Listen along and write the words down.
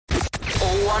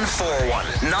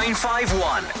0141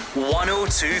 951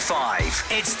 1025.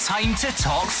 It's time to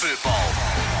talk football.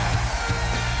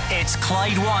 It's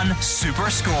Clyde One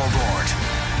Super Scoreboard.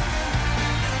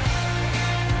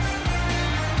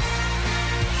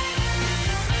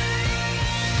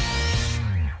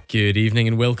 Good evening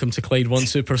and welcome to Clyde One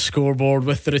Super Scoreboard.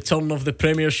 With the return of the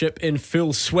Premiership in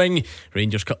full swing,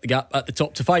 Rangers cut the gap at the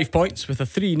top to 5 points with a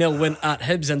 3-0 win at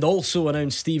Hibs, and also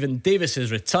announced Stephen Davis's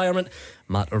retirement.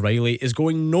 Matt O'Riley is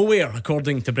going nowhere,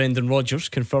 according to Brendan Rodgers,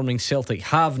 confirming Celtic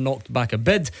have knocked back a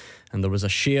bid. And there was a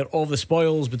share of the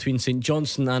spoils between St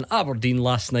Johnstone and Aberdeen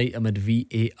last night amid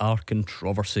VAR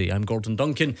controversy. I'm Gordon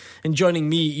Duncan, and joining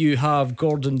me you have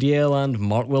Gordon Dalziel and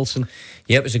Mark Wilson.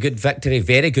 Yeah, it was a good victory,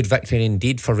 very good victory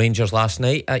indeed for Rangers last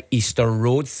night at Easter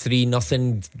Road.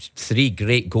 3-0, 3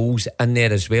 great goals in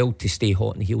there as well to stay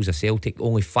hot on the heels of Celtic.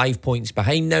 Only 5 points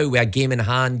behind now with a game in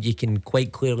hand. You can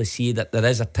quite clearly see that there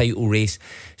is a title race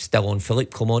still on.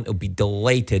 Philippe Clement will be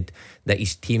delighted that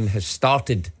his team has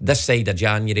started this side of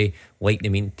January like they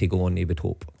mean to go on, he would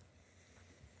hope.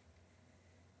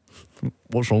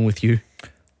 What's wrong with you?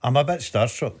 I'm a bit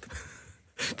starstruck.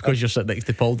 Because you're sitting next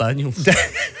to Paul Daniels.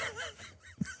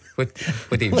 What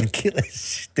do you mean? Look at the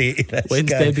state of this When's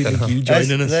guy. Debbie McGee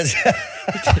joining us?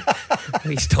 What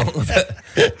are you talking about?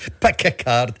 Pick a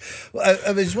card.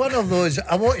 It was one of those.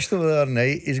 I watched the other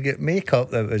night. He's got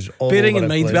makeup that was all Bearing over in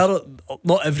the mind, place.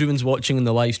 not everyone's watching on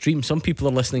the live stream. Some people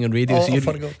are listening on radio, so you're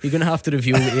going to have to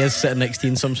reveal that he is sitting next to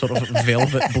you in some sort of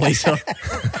velvet blazer.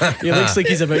 He looks like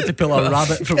he's about to pull a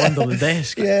rabbit from under the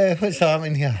desk. Yeah, what's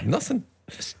happening here? Nothing.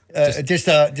 Just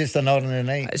an ordinary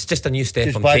night. It's just a new step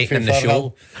Just I'm back taking in the from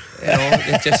show. You know,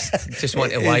 you just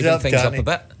want to liven things up a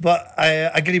bit. But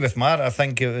I agree with Matt. I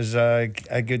think it was a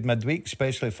good midweek,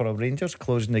 especially for our Rangers,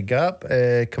 closing the gap.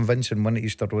 Convincing win at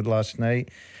Easter Road last night.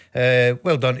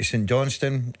 Well done to St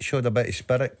Johnstone. Showed a bit of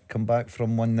spirit. Come back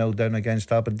from 1-0 down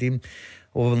against Aberdeen.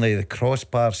 Only the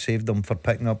crossbar saved them for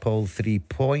picking up all 3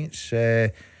 points.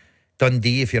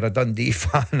 Dundee, if you're a Dundee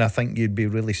fan, I think you'd be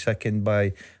really sickened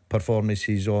by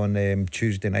performances on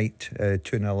Tuesday night,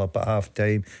 2-0 up at half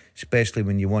time, especially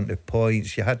when you want the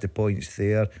points. You had the points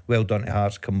there. Well done to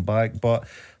Hearts come back, but a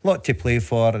lot to play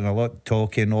for and a lot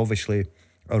talking. Obviously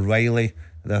O'Riley,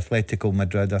 the Atletico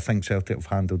Madrid, I think Celtic have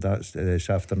handled that this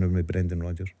afternoon with Brendan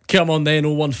Rodgers. Come on then,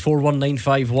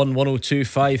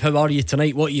 01419511025. How are you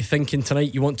tonight? What are you thinking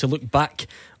tonight? You want to look back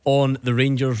on the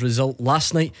Rangers result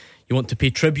last night? You want to pay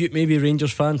tribute, maybe,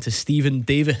 Rangers fan, to Stephen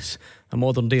Davis, a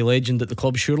modern day legend at the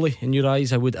club, surely, in your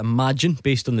eyes, I would imagine,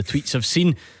 based on the tweets I've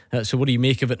seen. So what do you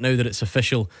make of it now that it's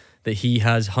official that he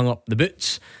has hung up the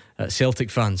boots? Celtic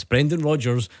fans, Brendan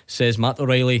Rodgers says Matt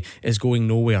O'Riley is going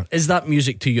nowhere. Is that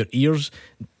music to your ears?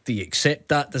 Do you accept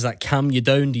that? Does that calm you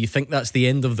down? Do you think that's the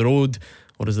end of the road?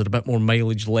 Or is there a bit more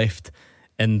mileage left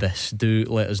in this? Do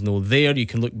let us know there. You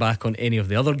can look back on any of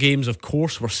the other games. Of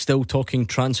course, we're still talking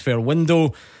transfer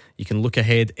window. You can look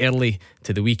ahead early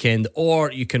to the weekend,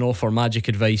 or you can offer magic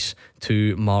advice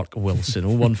to Mark Wilson.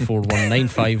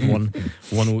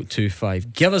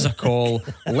 01419511025. Give us a call,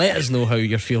 let us know how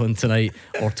you're feeling tonight,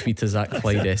 or tweet us at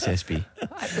Clyde SSB.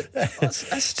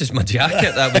 That's just my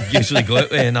jacket that would usually go out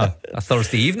with on a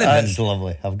Thursday evening. That's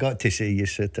lovely. I've got to say you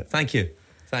suit it. Thank you.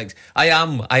 Thanks. I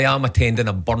am attending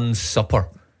a Burns supper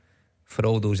for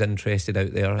all those interested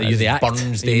out there. Are you the act?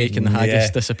 Burns Are you Day. making the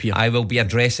haggis disappear? I will be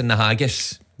addressing the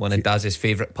haggis, one of Daz's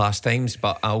favourite pastimes,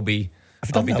 but I'll be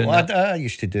doing that. I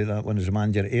used to do that when I was a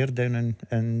manager at Ayr down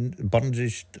in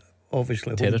Burns'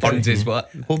 obviously Burns'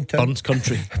 what? Hometown. Burns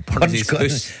country. Burns'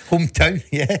 house. Hometown,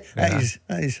 yeah. That is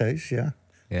house, yeah.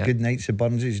 Yeah. Good nights at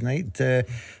Burns' night. But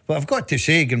I've got to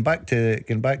say, going back to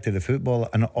the football,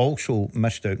 and I also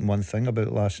missed out on one thing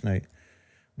about last night.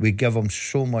 We give him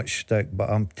so much stick, but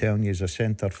I'm telling you, as a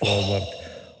centre forward,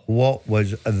 what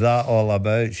was that all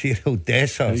about? Cyril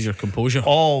Dessers. How's your composure?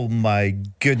 Oh my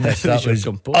goodness, that was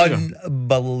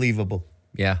unbelievable.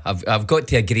 Yeah, I've got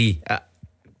to agree.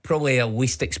 Probably at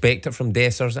least expect it from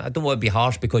Dessers. I don't want to be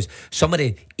harsh, because some of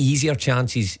the easier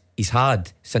chances he's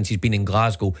had since he's been in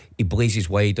Glasgow, he blazes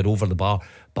wide or over the bar.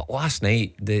 But last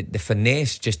night, the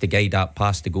finesse just to guide that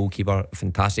past the goalkeeper,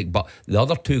 fantastic. But the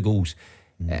other two goals,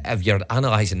 if you're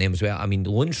analysing them as well, I mean,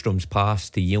 Lundstrom's pass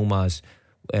to Yilmaz,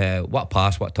 what a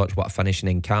pass, what a touch, what a finish. And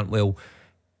then Cantwell,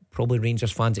 probably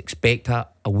Rangers fans expect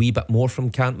that a wee bit more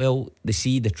from Cantwell. They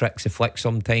see the tricks, the flicks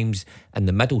sometimes in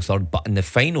the middle third, but in the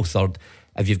final third,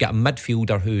 if you've got a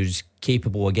midfielder who's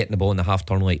capable of getting the ball in the half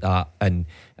turn like that and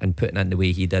putting it in the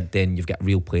way he did, then you've got a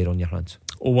real player on your hands.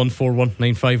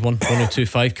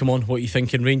 01419511025. Come on, what are you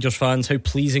thinking, Rangers fans? How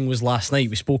pleasing was last night?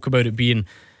 We spoke about it being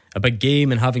a big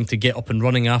game and having to get up and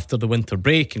running after the winter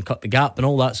break and cut the gap and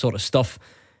all that sort of stuff.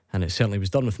 and it certainly was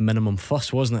done with minimum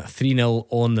fuss, wasn't it? 3-0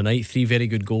 on the night, 3 very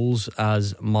good goals,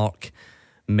 as Mark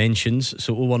mentions.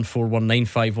 So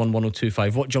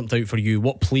 01419511025. What jumped out for you?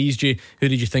 What pleased you? Who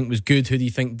did you think was good? Who do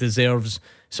you think deserves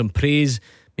some praise?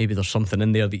 Maybe there's something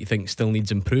in there that you think still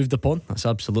needs improved upon. That's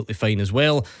absolutely fine as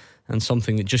well. And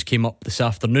something that just came up this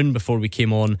afternoon before we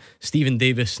came on: Stephen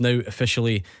Davis now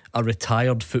officially a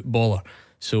retired footballer.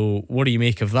 So what do you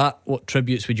make of that? What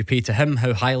tributes would you pay to him?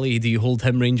 How highly do you hold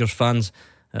him, Rangers fans,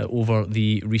 over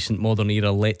the recent modern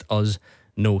era? Let us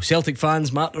know. Celtic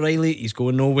fans, Matt O'Riley, he's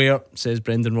going nowhere, says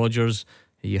Brendan Rodgers.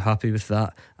 Are you happy with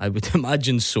that? I would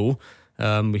imagine so.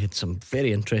 We had some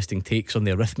very interesting takes on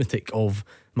the arithmetic of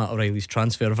Matt O'Reilly's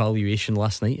transfer valuation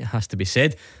last night, it has to be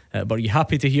said. But are you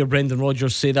happy to hear Brendan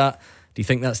Rodgers say that? Do you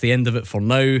think that's the end of it for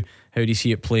now? How do you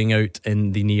see it playing out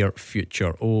in the near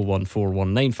future?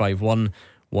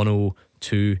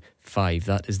 01419511025.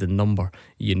 That is the number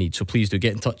you need. So please do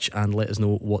get in touch and let us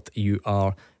know what you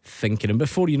are thinking. And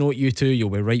before you know it, you two,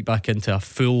 you'll be right back into a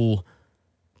full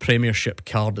Premiership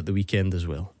card at the weekend as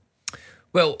well.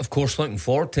 Well, of course, looking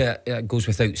forward to it. It goes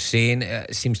without saying.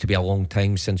 It seems to be a long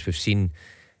time since we've seen,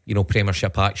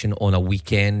 Premiership action on a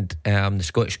weekend. The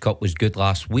Scottish Cup was good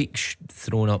last week,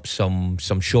 throwing up some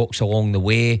shocks along the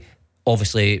way.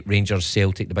 Obviously, Rangers,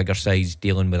 Celtic, the bigger sides,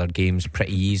 dealing with their games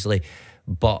pretty easily.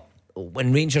 But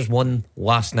when Rangers won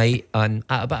last night, and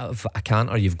at a bit of a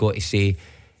canter, you've got to say,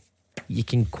 you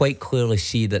can quite clearly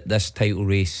see that this title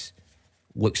race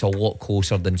looks a lot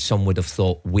closer than some would have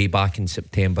thought way back in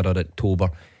September or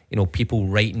October. People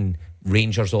writing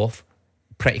Rangers off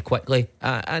pretty quickly,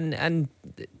 and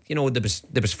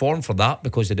there was form for that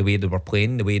because of the way they were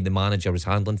playing, the way the manager was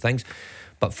handling things.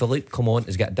 But Philippe Clement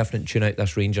has got a different tune out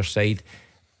this Rangers side,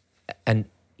 and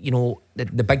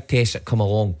the big tests that come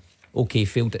along. Okay,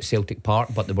 failed at Celtic Park,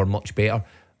 but they were much better.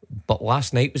 But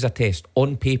last night was a test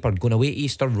on paper, going away to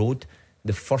Easter Road,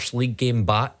 the first league game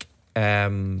back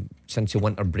since the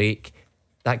winter break.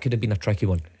 That could have been a tricky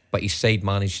one, but his side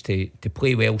managed to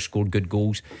play well, score good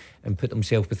goals, and put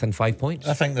themselves within 5 points.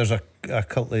 I think there's a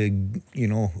couple of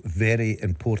very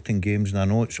important games, and I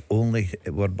know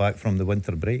we're back from the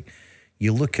winter break.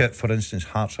 You look at, for instance,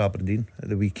 Hearts Aberdeen at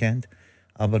the weekend.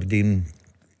 Aberdeen,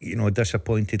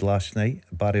 disappointed last night.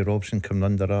 Barry Robson coming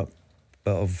under a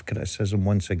bit of criticism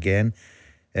once again.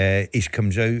 He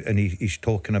comes out and he's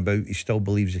talking about he still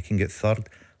believes he can get third.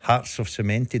 Hearts have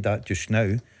cemented that just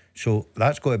now, so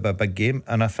that's got to be a big game.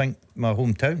 And I think my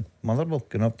hometown, Motherwell,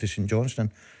 going up to St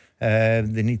Johnstone,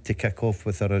 they need to kick off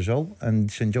with a result, and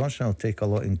St Johnstone will take a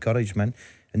lot of encouragement.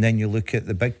 And then you look at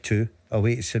the big two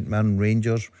away to St Mirren,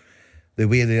 Rangers. The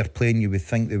way they're playing, you would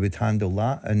think they would handle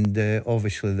that. And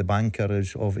obviously the banker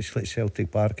is obviously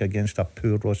Celtic Park against a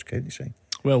poor Ross County side.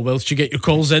 Well, whilst you get your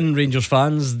calls in, Rangers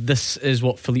fans, this is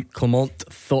what Philippe Clement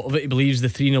thought of it. He believes the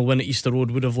 3-0 win at Easter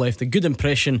Road would have left a good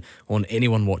impression on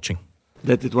anyone watching.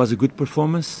 That it was a good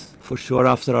performance, for sure,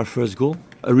 after our first goal.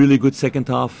 A really good second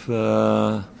half,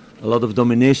 a lot of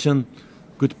domination,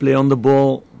 good play on the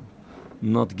ball,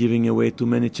 not giving away too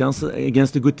many chances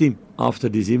against a good team. After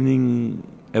this evening,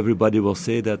 everybody will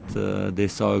say that they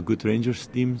saw a good Rangers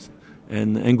teams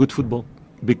and good football.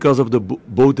 Because of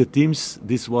both the teams,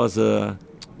 this was a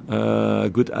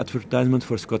good advertisement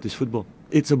for Scottish football.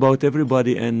 It's about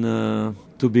everybody, and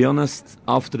to be honest,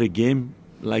 after a game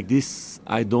like this,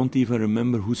 I don't even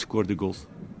remember who scored the goals,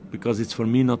 because it's for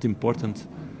me not important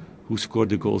who scored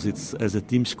the goals. It's as a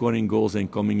team scoring goals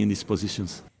and coming in these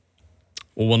positions.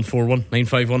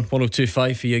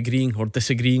 01419511025. Are you agreeing or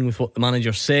disagreeing with what the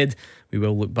manager said? We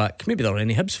will look back. Maybe there are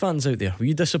any Hibs fans out there. Were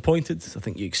you disappointed? I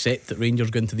think you accept that Rangers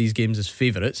go into these games as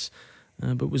favourites,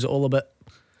 but was it all a bit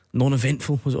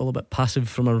non-eventful? Was it all a bit passive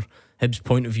from our Hibs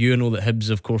point of view? I know that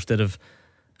Hibs, of course, did have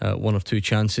one or two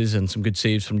chances and some good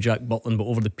saves from Jack Butland, but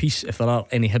over the piece, if there are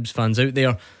any Hibs fans out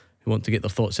there who want to get their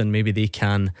thoughts in, maybe they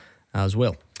can as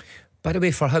well. By the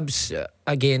way, for Hibs,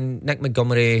 again, Nick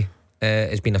Montgomery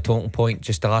has been a talking point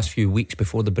just the last few weeks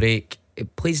before the break.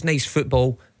 It plays nice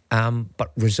football,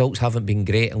 but results haven't been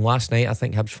great. And last night, I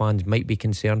think Hibs fans might be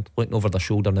concerned, looking over their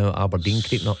shoulder now at Aberdeen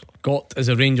creeping up. Scott is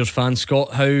a Rangers fan.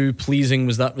 Scott, how pleasing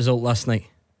was that result last night?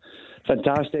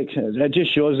 Fantastic. It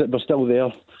just shows that we're still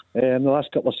there. In the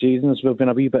last couple of seasons, we've been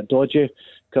a wee bit dodgy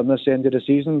come this end of the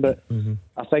season, but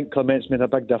I think Clement's made a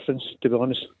big difference, to be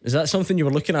honest. Is that something you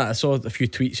were looking at? I saw a few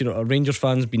tweets. Are Rangers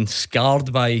fans been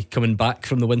scarred by coming back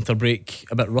from the winter break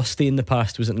a bit rusty in the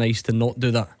past? Was it nice to not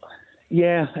do that?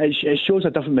 Yeah, it shows a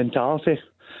different mentality.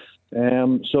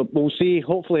 So we'll see.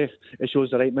 Hopefully it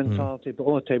shows the right mentality, but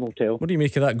only time will tell. What do you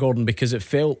make of that, Gordon? Because it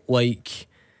felt like,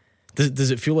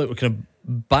 does it feel like we're kind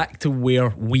of back to where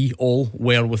we all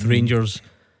were with Rangers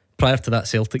prior to that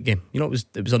Celtic game. You know,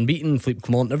 it was unbeaten. Philippe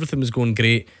Clement, everything was going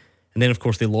great, and then of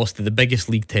course they lost to the biggest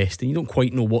league test, and you don't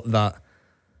quite know what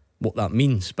that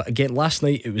means. But again, last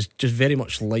night it was just very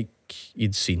much like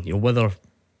you'd seen. You know, whether,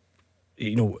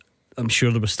 you know, I'm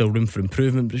sure there was still room for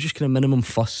improvement, but it was just kind of minimum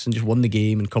fuss and just won the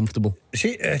game and comfortable.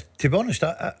 See, to be honest,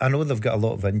 I know they've got a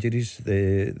lot of injuries.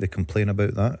 They complain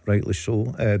about that, rightly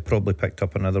so. Probably picked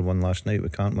up another one last night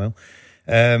with Cantwell.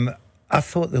 I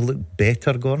thought they looked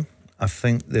better, Gordon. I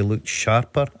think they looked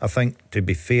sharper. I think, to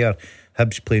be fair,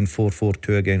 Hibs playing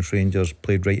 4-4-2 against Rangers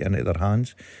played right into their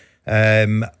hands.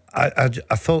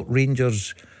 I thought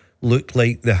Rangers looked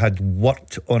like they had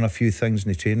worked on a few things in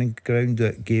the training ground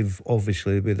that gave,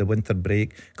 obviously, with the winter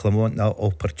break, Clement that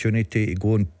opportunity to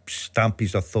go and stamp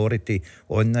his authority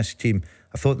on this team.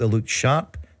 I thought they looked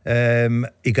sharp.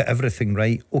 He got everything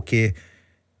right. Okay,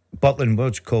 Butland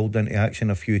was called into action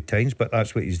a few times, but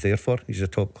that's what he's there for. He's a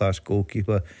top class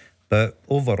goalkeeper. But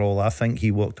overall, I think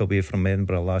he walked away from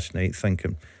Edinburgh last night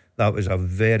thinking that was a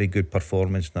very good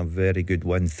performance and a very good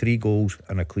win. 3 goals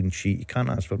and a clean sheet. You can't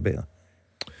ask for better.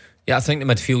 Yeah, I think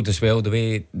the midfield as well, the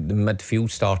way the midfield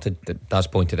started, Daz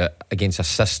pointed out, against a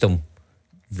system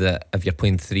that if you're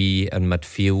playing 3 in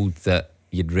midfield that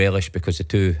you'd relish, because the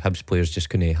 2 Hibs players just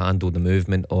couldn't handle the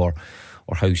movement or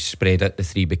how spread out the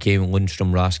 3 became,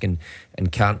 Lundstrom, Raskin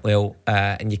and Cantwell,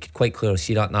 and you could quite clearly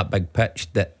see that in that big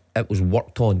pitch that it was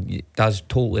worked on. Daz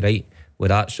totally right with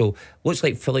that. So looks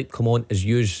like Philippe Clement has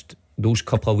used those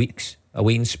couple of weeks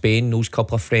away in Spain, those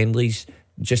couple of friendlies,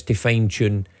 just to fine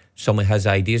tune some of his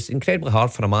ideas. Incredibly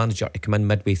hard for a manager to come in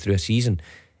midway through a season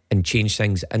and change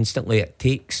things instantly. It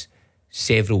takes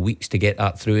several weeks to get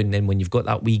that through, and then when you've got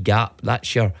that wee gap,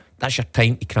 that's your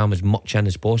time to cram as much in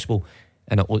as possible,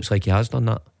 and it looks like he has done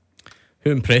that.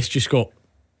 Who impressed you, Scott?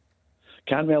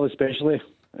 Cantwell especially.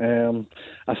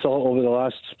 I thought over the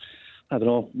last, I don't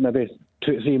know, maybe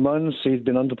 2-3 months he's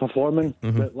been underperforming,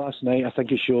 but last night I think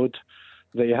he showed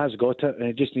that he has got it, and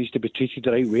it just needs to be treated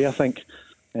the right way, I think.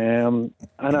 And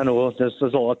I know there's a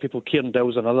lot of people. Kieran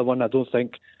Dill's another one. I don't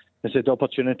think it's an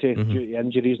opportunity due to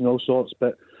injuries and all sorts,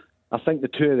 but I think the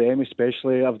 2 of them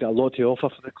especially have got a lot to offer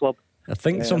for the club. I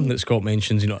think something that Scott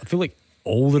mentions, you know, I feel like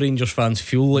all the Rangers fans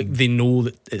feel like they know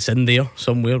that it's in there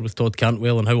somewhere with Todd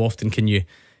Cantwell, and how often can you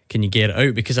get it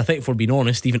out? Because I think, if we're being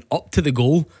honest, even up to the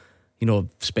goal, you know,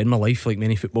 spend my life like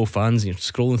many football fans, you know,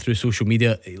 scrolling through social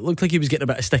media, it looked like he was getting a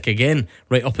bit of stick again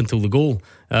right up until the goal.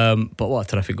 But what a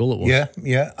terrific goal it was.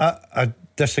 Yeah, I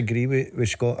disagree with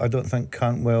Scott. I don't think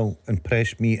Cantwell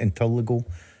impressed me until the goal.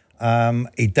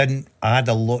 He didn't add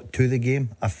a lot to the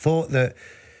game. I thought that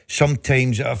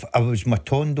sometimes, if I was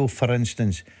Matondo, for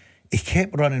instance, he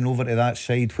kept running over to that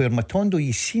side where Matondo,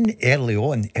 you seen early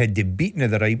on, had the beating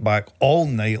of the right back all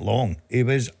night long. He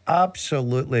was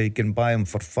absolutely going by him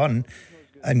for fun,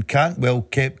 and Cantwell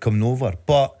kept coming over.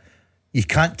 But you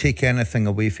can't take anything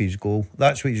away from his goal.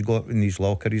 That's what he's got in his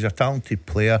locker. He's a talented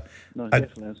player. No,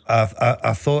 definitely.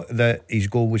 I thought that his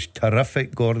goal was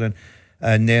terrific, Gordon.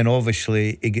 And then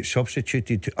obviously he gets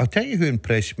substituted. I'll tell you who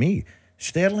impressed me.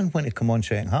 Sterling, when he come on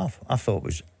second half, I thought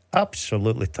was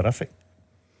absolutely terrific.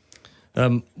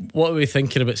 What are we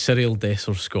thinking about Cyril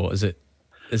Dessers, Scott? Is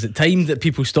it time that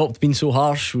people stopped being so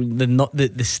harsh? The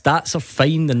stats are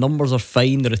fine, the numbers are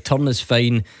fine, the return is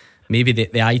fine. Maybe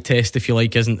the eye test, if you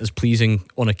like, isn't as pleasing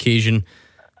on occasion.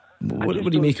 What do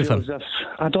you make of him?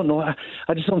 I don't know.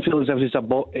 I just don't feel as if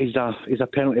he's a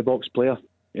penalty box player.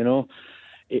 You know,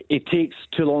 it takes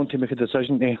too long to make a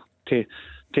decision to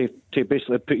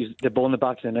basically put the ball in the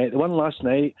back of the net. The one last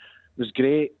night was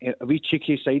great, a wee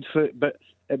cheeky side foot, but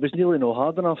it was nearly no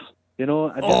hard enough, you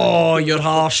know. You're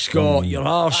harsh, Scott. You're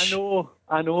harsh.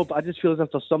 I know, but I just feel as if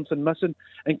there's something missing.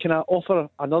 And can I offer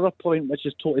another point which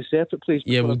is totally separate, please?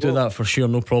 Yeah, we'll do that for sure,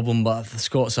 no problem. But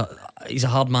Scott's he's a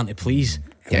hard man to please.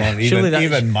 Come on,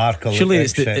 even Mark will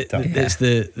it's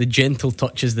the gentle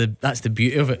touches. That's the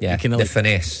beauty of it. Yeah, the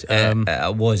finesse.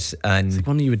 It was, and it's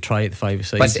one you would try at the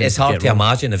 5-a-side. But it's hard to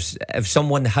imagine if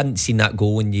someone hadn't seen that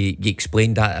goal and you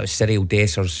explained that it was Cyril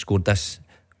Dessers scored this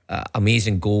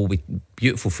amazing goal with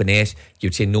beautiful finesse,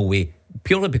 you'd say no way,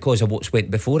 purely because of what's went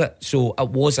before it. So it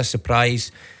was a surprise.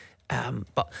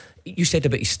 But you said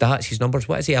about his stats, his numbers,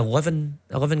 what is he, 11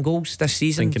 goals this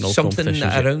season? Something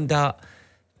around that.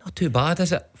 Not too bad,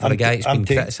 is it, for a guy that's been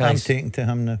criticised? I'm taking to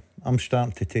him now. I'm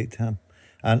starting to take to him.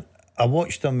 And I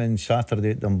watched him in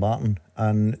Saturday at Dumbarton,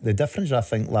 and the difference I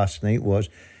think last night was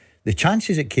the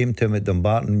chances it came to him at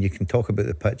Dumbarton, you can talk about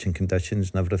the pitch and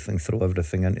conditions and everything, throw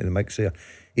everything into the mix there.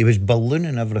 He was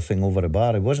ballooning everything over the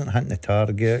bar. He wasn't hitting the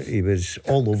target. He was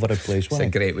all over the place. It's a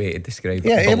great way to describe it.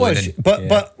 Yeah, it was.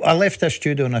 But I left the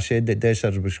studio and I said that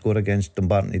Dessers would score against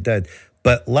Dumbarton. He did.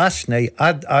 But last night,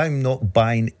 I'm not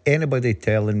buying anybody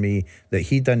telling me that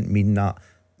he didn't mean that.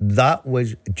 That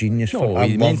was genius.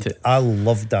 I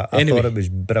loved that. Anyway, I thought it was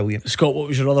brilliant. Scott, what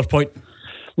was your other point?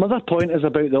 My other point is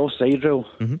about the offside rule,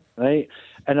 right?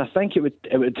 And I think it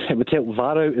would help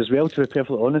VAR out as well, to be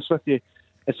perfectly honest with you.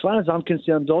 As far as I'm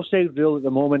concerned, the offside rule at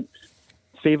the moment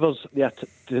favours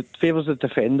the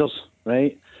defenders,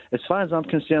 right? As far as I'm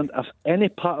concerned, if any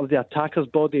part of the attacker's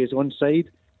body is onside,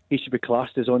 he should be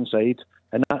classed as onside,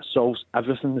 and that solves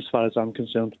everything as far as I'm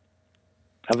concerned.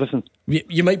 Everything.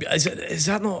 You might be. Is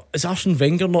Arsene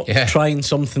Wenger not trying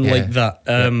something like that?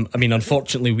 I mean,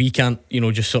 unfortunately, we can't,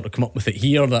 just sort of come up with it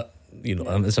here. That,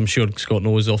 as I'm sure Scott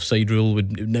knows, offside rule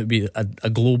would be a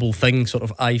global thing, sort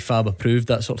of IFAB approved,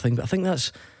 that sort of thing. But I think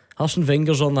that's Arsene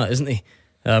Wenger's on that, isn't he?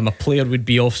 A player would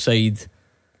be offside.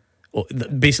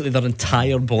 Basically, their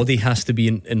entire body has to be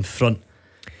in front.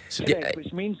 So,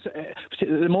 which means at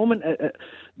the moment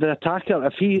the attacker,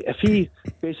 if he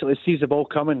basically sees the ball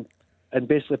coming and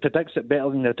basically predicts it better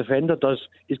than the defender does,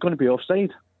 he's going to be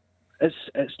offside.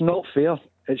 It's not fair.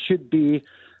 It should be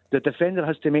the defender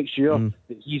has to make sure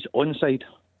that he's onside.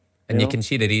 And you can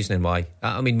see the reasoning why.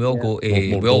 I mean, we all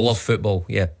we all love football,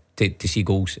 to see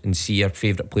goals and see our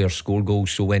favourite players score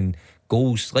goals. So when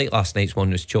goals like last night's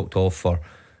one was chalked off for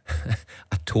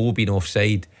a toe being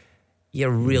offside,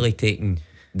 you're really sucking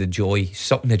the joy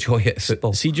out of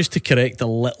football. See, just to correct a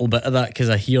little bit of that, because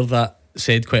I hear that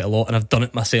said quite a lot, and I've done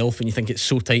it myself, and you think it's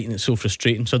so tight and it's so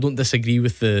frustrating. So I don't disagree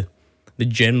with the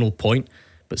general point,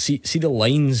 but see the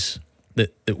lines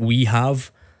that we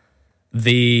have,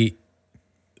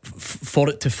 for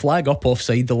it to flag up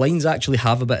offside, the lines actually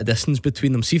have a bit of distance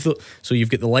between them. So you've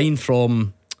got the line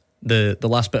from the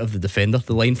last bit of the defender,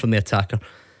 the line from the attacker.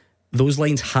 Those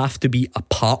lines have to be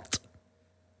apart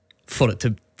for it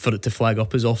to flag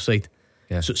up as offside.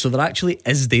 Yeah. So there actually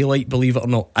is daylight, believe it or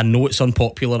not. I know it's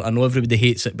unpopular, I know everybody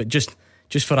hates it, but just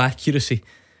for accuracy,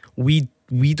 we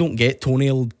don't get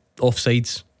toenail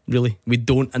offsides, really. We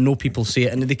don't. I know people say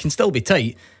it, and they can still be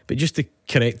tight, but just to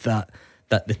correct that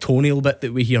the toenail bit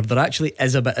that we hear, there actually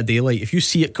is a bit of daylight. If you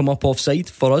see it come up offside,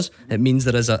 for us, it means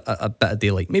there is a bit of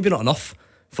daylight. Maybe not enough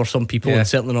for some people, and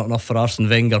certainly not enough for Arsene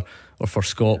Wenger or for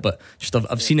Scott, but just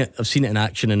I've seen it in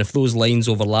action, and if those lines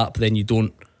overlap, then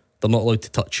they're not allowed to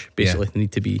touch, basically. They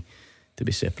need to be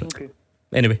separate. Okay.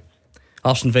 Anyway,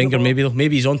 Arsene Wenger, maybe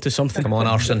he's onto something. Come on,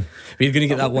 Arsene. We're going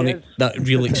to get that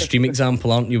real extreme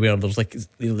example, aren't you, where there's like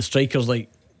the striker's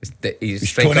like his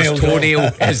striker's toenail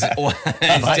is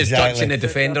just touching the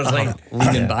defender's line,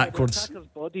 leaning backwards. The attacker's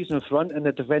body's in front and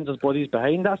the defender's body's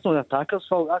behind. That's not the attacker's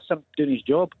fault. That's him doing his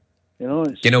job.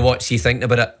 Do you know what? See, thinking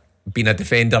about it, being a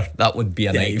defender, that would be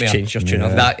a nightmare. You've changed your tune.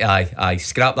 Aye,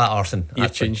 scrap that, Arsene.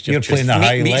 You've changed your You're playing the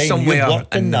high line. Somewhere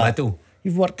in the middle.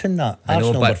 You've worked in that. I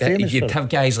know, Arsenal but you'd have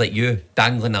guys like you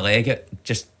dangling a leg out,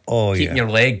 just keeping your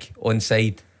leg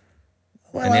onside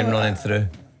and then running through.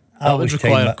 That would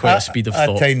require quite a speed of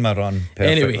thought. I timed my run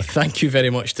perfectly. Anyway, thank you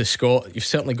very much to Scott. You've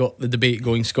certainly got the debate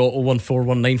going, Scott.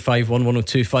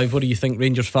 01419511025. What do you think,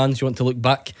 Rangers fans? You want to look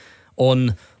back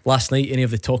on last night? Any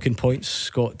of the talking points?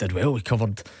 Scott did well. We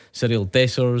covered Cyril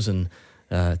Dessers and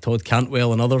Todd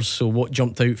Cantwell and others. So what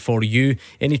jumped out for you?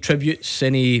 Any tributes,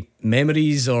 any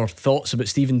memories or thoughts about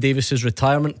Stephen Davis's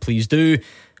retirement? Please do.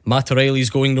 Matt O'Riley's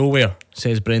going nowhere,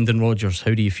 says Brendan Rodgers.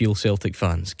 How do you feel, Celtic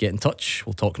fans? Get in touch.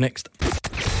 We'll talk next.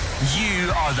 You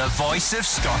are the voice of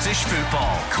Scottish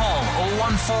football. Call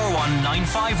 0141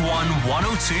 951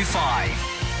 1025.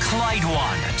 Clyde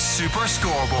One Super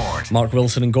Scoreboard. Mark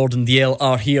Wilson and Gordon Dalziel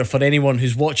are here. For anyone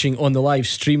who's watching on the live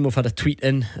stream, we've had a tweet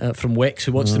in from Wex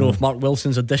who wants to know if Mark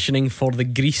Wilson's auditioning for the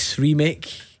Grease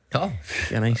remake. Oh,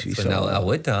 a nice wee sort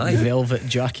of aye. Velvet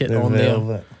jacket on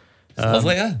there. It's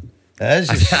lovely, It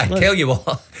is. I tell you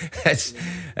what,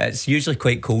 it's usually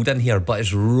quite cold in here, but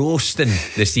it's roasting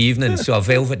this evening, so a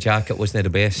velvet jacket wasn't the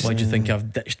best. Why do you think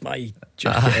I've ditched my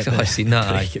jacket? I've seen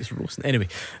that. It's roasting. Anyway,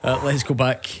 let's go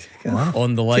back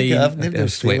on the line.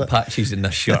 There's sweat patches in the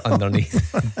shirt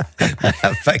underneath.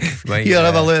 You'll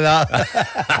have a look at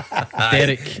that.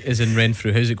 Derek is in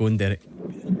Renfrew. How's it going, Derek?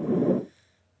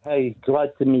 Hi,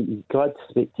 glad to meet you. Glad to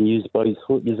speak to you, boys.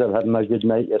 Hope you're having a good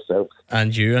night yourselves.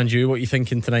 And you, what are you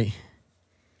thinking tonight?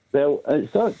 Well,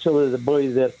 it's actually the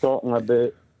boys they're talking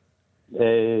about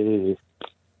Dessers.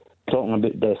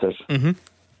 Mm-hmm.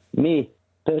 Me,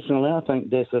 personally, I think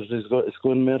Dessers has got to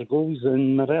score more goals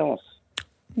than Morelos.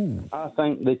 I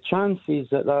think the chances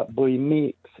that boy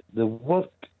makes, the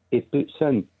work he puts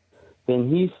in, when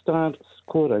he starts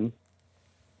scoring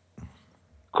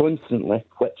constantly,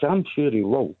 which I'm sure he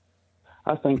will,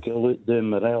 I think he'll outdo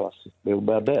Morelos. He'll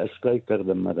be a better striker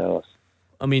than Morelos.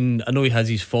 I mean, I know he has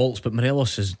his faults, but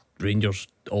Morelos is Rangers'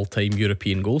 all-time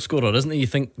European goal scorer, isn't he? You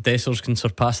think Dessers can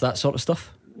surpass that sort of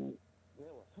stuff?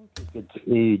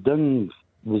 He done.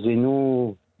 Was it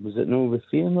no with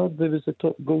Feyenoord? He was the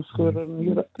top goal scorer in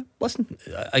Europe. Listen,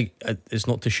 it's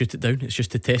not to shoot it down. It's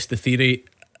just to test the theory.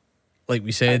 Like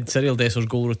we said, Cyril Dessers'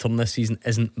 goal return this season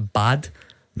isn't bad.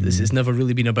 This has never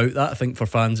really been about that. I think for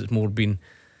fans, it's more been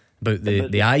about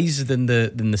the eyes than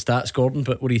the stats, Gordon.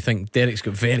 But what do you think? Derek's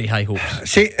got very high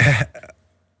hopes. See,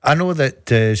 I know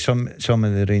that some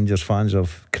of the Rangers fans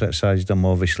have criticised him,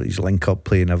 obviously his link-up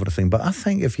play and everything, but I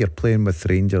think if you're playing with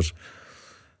Rangers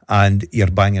and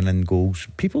you're banging in goals,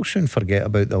 people soon forget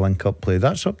about the link-up play.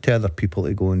 That's up to other people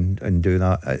to go and do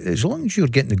that. As long as you're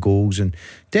getting the goals. And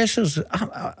Dessers,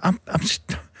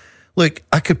 look,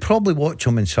 I could probably watch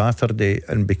him on Saturday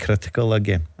and be critical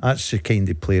again. That's the kind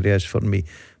of player he is for me.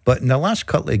 But in the last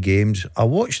couple of games, I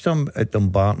watched him at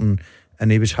Dumbarton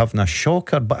and he was having a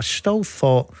shocker, but I still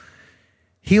thought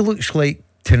he looks like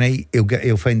tonight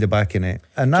he'll find the back in it,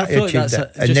 and that achieved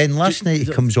it. And then last night he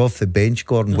comes off the bench,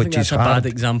 Gordon, which is hard. A bad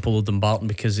example of Dumbarton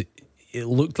because it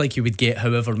looked like he would get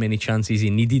however many chances he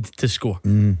needed to score.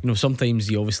 You know, sometimes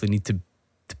you obviously need to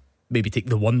maybe take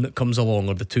the one that comes along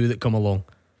or the two that come along.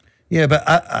 Yeah, but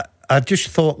I just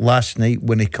thought last night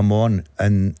when he come on,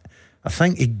 and I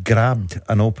think he grabbed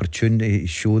an opportunity to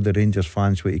show the Rangers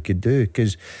fans what he could do,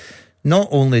 because not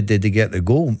only did he get the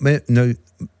goal, now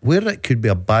where it could be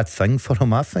a bad thing for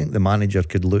him, I think the manager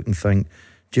could look and think,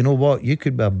 do you know what, you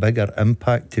could be a bigger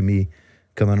impact to me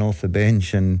coming off the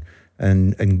bench and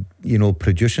you know,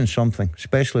 producing something,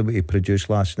 especially what he produced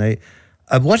last night.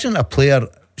 I wasn't a player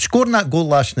scoring that goal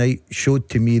last night, showed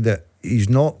to me that he's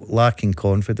not lacking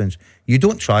confidence. You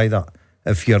don't try that.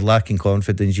 If you're lacking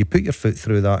confidence, you put your foot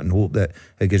through that and hope that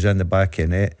it goes in the back of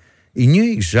the net. He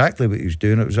knew exactly what he was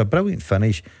doing. It was a brilliant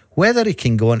finish. Whether he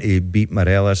can go on to beat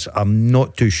Morelos, I'm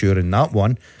not too sure in that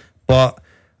one. But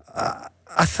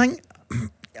I think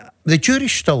the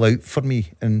jury's still out for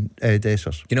me in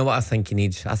Dessers. You know what I think he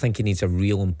needs? I think he needs a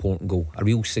real important goal, a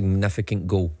real significant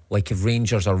goal. Like if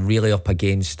Rangers are really up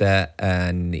against it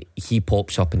and he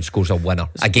pops up and scores a winner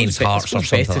against Hearts or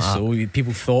something like that. So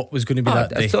people thought was going to be that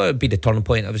day. I thought it would be the turning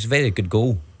point. It was a very good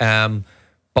goal.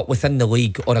 But within the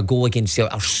league, or a goal against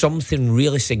Celtic, or something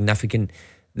really significant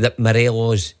that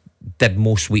Morelos did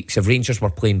most weeks. If Rangers were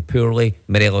playing poorly,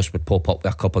 Morelos would pop up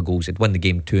with a couple of goals. He'd win the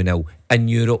game 2-0. In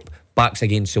Europe, backs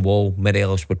against the wall,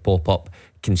 Morelos would pop up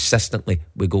consistently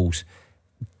with goals.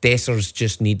 Dessers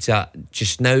just needs that.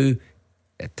 Just now,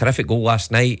 a terrific goal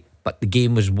last night, but the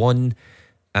game was won.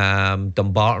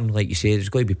 Dumbarton, like you said, there's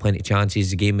going to be plenty of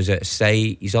chances. The game was out of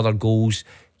sight. His other goals,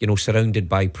 you know, surrounded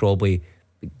by probably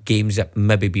games that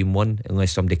been won,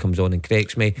 unless somebody comes on and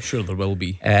corrects me. I'm sure there will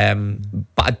be.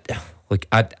 But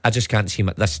I just can't see him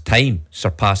at this time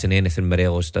surpassing anything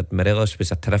Morelos did. Morelos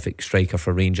was a terrific striker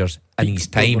for Rangers in his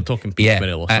time. We're talking peak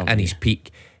Morelos. In his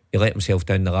peak, he let himself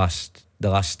down the last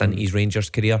stint of his Rangers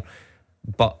career.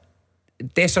 But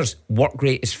Dessers' work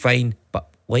rate is fine, but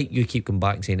like you keep coming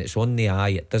back and saying, it's on the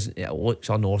eye. It looks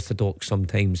unorthodox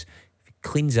sometimes. If he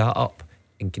cleans that up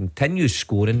and continues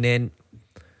scoring, then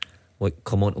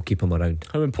Clement will keep him around.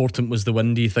 How important was the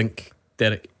win, do you think,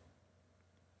 Derek?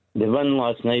 The win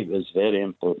last night was very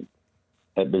important.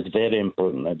 It was very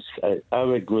important. I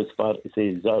would go as far to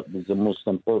say that was the most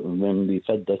important win we've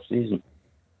had this season.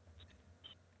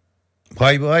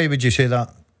 Why would you say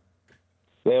that?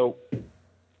 Well,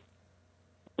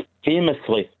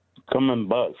 famously, coming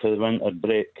back for the winter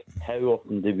break, how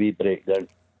often do we break down?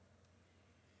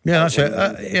 Yeah,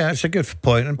 it's a good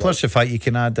point. And plus the fact you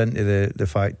can add into the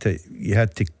fact that you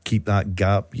had to keep that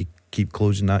gap, you keep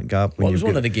closing that gap. Well, it was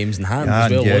one of the games in hand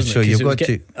as well, wasn't it? So you've got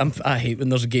to. I hate when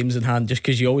there's games in hand, just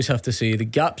because you always have to say the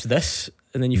gap's this,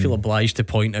 and then you feel obliged to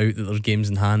point out that there's games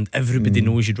in hand. Everybody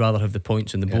knows you'd rather have the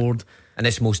points on the board, and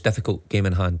it's the most difficult game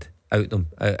in hand out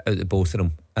of both of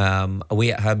them.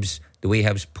 Away at Hibs, the way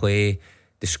Hibs play,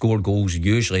 they score goals.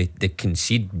 Usually they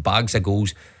concede bags of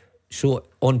goals. So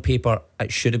on paper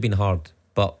it should have been hard,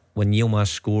 but when Yilmaz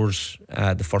scores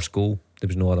the first goal, there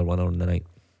was no other winner on the night.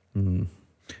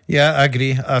 Yeah, I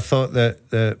agree. I thought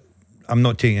that I'm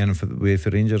not taking anything away for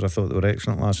Rangers. I thought they were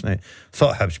excellent last night. I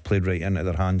thought Hibs played right into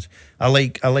their hands. I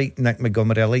like Nick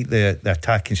Montgomery. I like the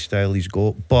attacking style he's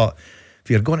got. But if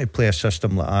you're going to play a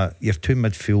system like that, your two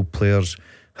midfield players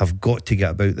have got to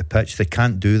get about the pitch. They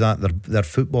can't do that. They're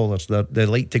footballers. They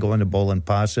like to go on the ball and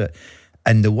pass it.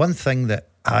 And the one thing that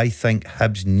I think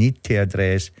Hibs need to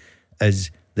address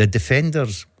is the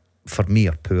defenders, for me,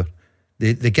 are poor.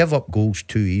 They give up goals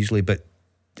too easily, but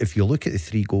if you look at the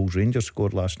 3 goals Rangers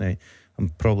scored last night, I'm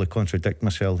probably contradict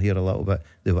myself here a little bit,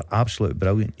 they were absolutely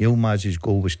brilliant. Yilmaz's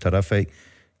goal was terrific.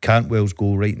 Cantwell's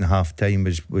goal right in half time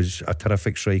was a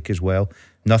terrific strike as well.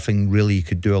 Nothing really you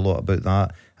could do a lot about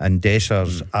that. And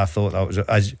Dessers, I thought that was,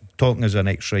 as talking as an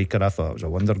ex-striker, I thought it was a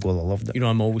wonder goal. I loved it. You know,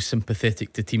 I'm always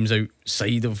sympathetic to teams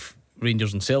outside of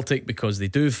Rangers and Celtic because they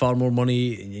do far more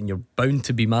money and you're bound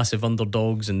to be massive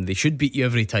underdogs and they should beat you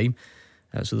every time.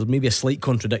 So there's maybe a slight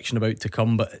contradiction about to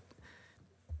come, but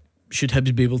should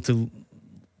Hibs be able to,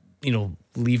 you know,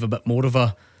 leave a bit more of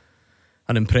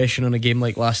an impression on a game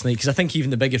like last night? Because I think even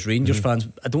the biggest Rangers fans,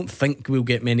 I don't think we'll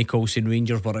get many calls saying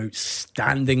Rangers were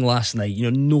outstanding last night. You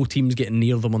know, no team's getting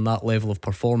near them on that level of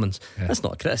performance. That's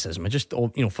not a criticism. I just,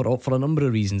 you know, for a number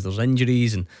of reasons, there's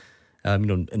injuries and you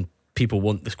know, and people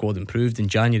want the squad improved in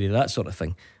January, that sort of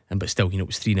thing. But still, you know, it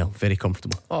was 3-0, very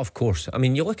comfortable. Oh, of course. I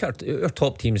mean, you look at our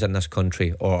top teams in this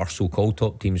country, or our so-called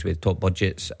top teams with top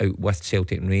budgets, out with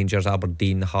Celtic and Rangers,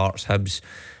 Aberdeen, Hearts, Hibs.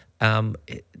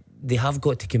 They have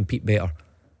got to compete better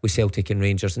with Celtic and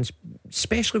Rangers, and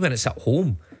especially when it's at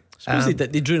home. I suppose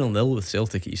they drew 0-0 with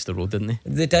Celtic at Easter Road, didn't they?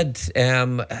 They did.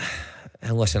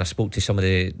 And listen, I spoke to some of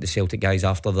the Celtic guys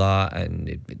after that,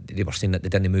 and they were saying that they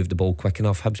didn't move the ball quick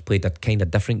enough. Hibs played a kind of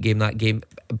different game that game,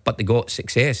 but they got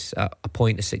success, a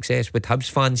point of success. Would Hibs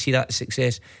fans see that as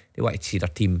success? They wanted to see their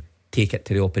team take it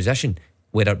to the opposition,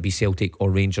 whether it be Celtic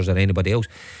or Rangers or anybody else.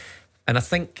 And I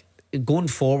think going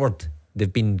forward,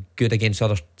 they've been good against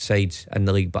other sides in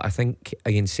the league, but I think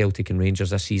against Celtic and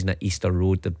Rangers this season at Easter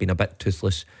Road, they've been a bit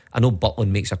toothless. I know Butland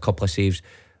makes a couple of saves,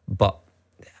 but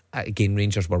again,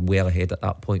 Rangers were well ahead at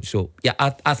that point. So yeah,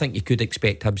 I think you could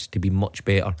expect Hibs to be much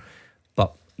better,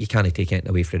 but you can't take anything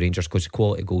away from Rangers because the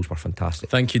quality goals were fantastic.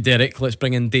 Thank you, Derek. Let's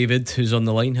bring in David, who's on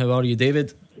the line. How are you,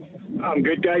 David? I'm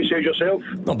good, guys. How's yourself?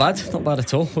 Not bad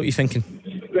at all. What are you thinking?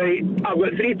 Right, I've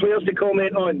got 3 players to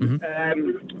comment on.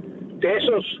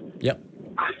 Dessers. Yep.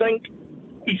 I think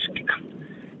he's.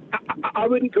 I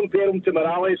wouldn't compare him to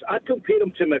Morales. I'd compare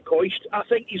him to McCoist. I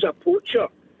think he's a poacher.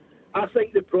 I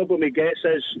think the problem he gets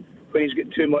is when he's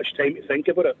got too much time to think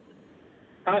about it.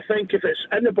 I think if it's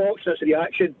in the box and it's a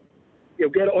reaction, he'll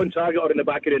get it on target or in the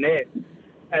back of the net.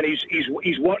 And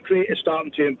his work rate is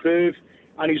starting to improve,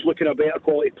 and he's looking a better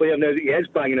quality player now that he is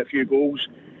banging a few goals.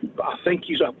 But I think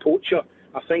he's a poacher.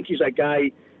 I think he's a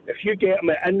guy, if you get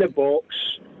him in the box,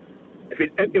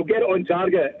 he'll get it on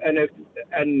target,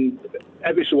 and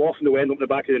every so often they'll end up in the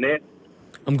back of the net.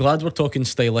 I'm glad we're talking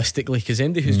stylistically, because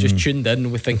anybody who's just tuned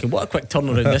in we're thinking, what a quick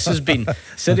turnaround this has been.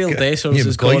 Cyril Dessers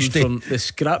has gone from the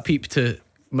scrap heap to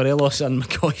Morelos and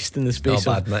McCoist in the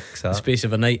space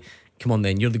of a night. Come on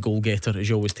then, you're the goal getter, as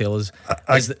you always tell us.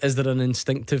 Is there an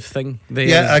instinctive thing there?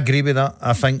 Yeah, I agree with that.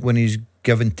 I think when he's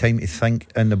given time to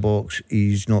think in the box,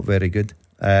 he's not very good.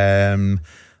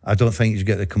 I don't think he's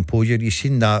got the composure. You've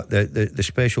seen that the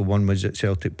special one was at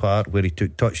Celtic Park where he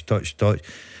took touch,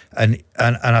 and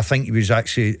I think he was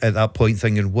actually at that point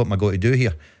thinking, what am I going to do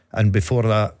here? And before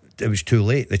that, it was too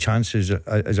late. The chance is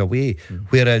away.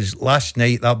 Whereas last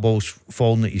night, that ball's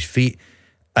fallen at his feet,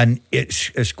 and it's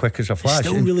as quick as a flash.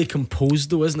 He's still really composed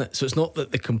though, isn't it? So it's not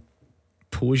that the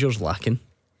composure's lacking.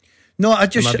 No, I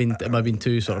just am I being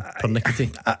too sort of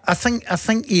pernickety? I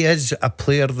think he is a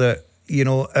player that, you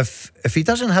know, if he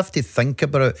doesn't have to think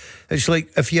about it, it's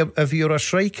like if you're a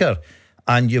striker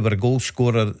and you were a goal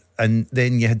scorer, and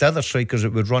then you had other strikers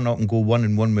that would run up and go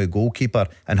 1-on-1 with a goalkeeper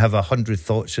and have 100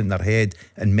 thoughts in their head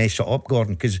and mess it up,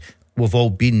 Gordon, because we've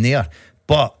all been there.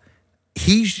 But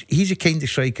he's a kind of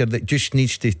striker that just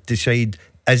needs to decide,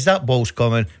 as that ball's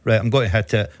coming, right, I'm going to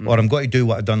hit it, or I'm going to do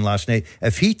what I've done last night.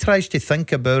 If he tries to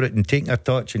think about it and take a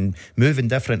touch and move in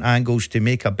different angles to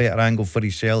make a better angle for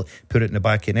himself, put it in the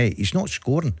back of the net, he's not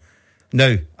scoring.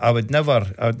 Now, I would never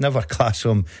class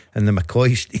him in the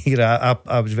McCoist era.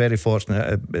 I was very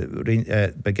fortunate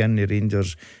at beginning the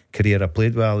Rangers career. I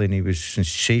played well and he was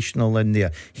sensational in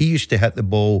there. He used to hit the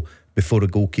ball before a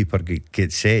goalkeeper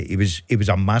gets set. He was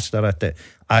a master at it,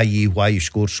 i.e. why he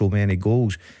scored so many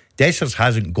goals. Dessers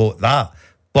hasn't got that,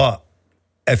 but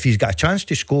if he's got a chance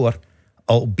to score,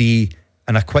 it'll be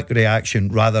in a quick reaction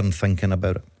rather than thinking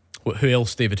about it. Who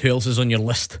else, David? Who else is on your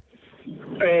list?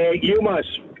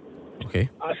 Yilmaz. Okay.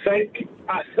 I think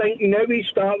now he's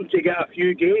starting to get a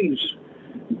few games,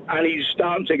 and he's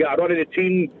starting to get a run of the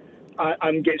team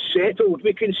and get settled.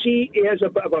 We can see he is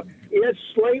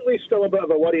slightly still a bit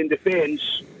of a worry in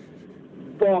defence,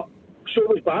 but so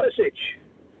was Barisic.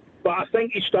 But I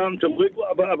think he's starting to look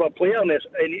like a bit of a player in this,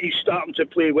 and he's starting to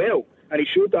play well. and he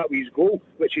showed that with his goal,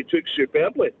 which he took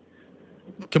superbly.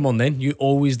 Come on then, you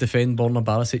always defend Borna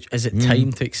Barisic. Is it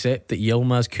time to accept that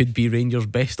Yilmaz could be Rangers'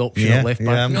 best option at left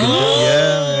back?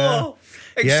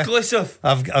 Exclusive.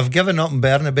 I've given up on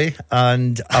Burnaby,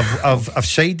 and I've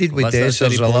sided with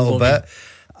Dessers a little bit.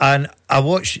 And I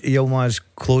watched Yilmaz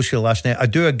closely last night. I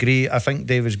do agree. I think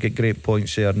David's got great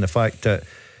points there, and the fact that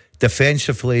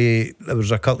defensively there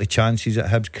was a couple of chances that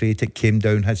Hibs created, came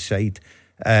down his side.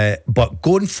 But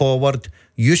going forward,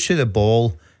 use of the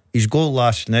ball, his goal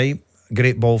last night,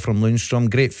 great ball from Lundstrom,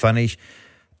 great finish.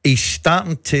 He's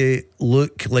starting to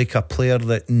look like a player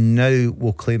that now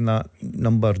will claim that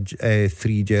number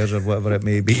 3 jersey or whatever it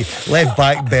may be. Left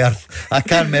back berth. I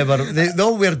can't remember. They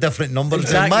all wear different numbers.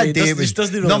 Exactly. In my day, it was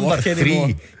really number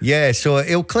 3. Yeah, so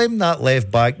he'll claim that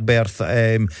left back berth.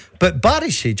 But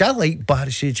Barisic, I like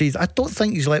Barisic. I don't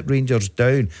think he's let Rangers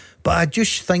down, but I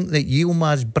just think that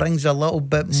Yilmaz brings a little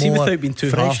bit more without being too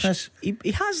freshness. Harsh,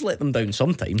 he has let them down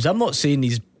sometimes. I'm not saying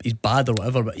he's bad or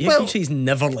whatever, but he's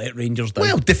never let Rangers down.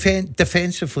 Well,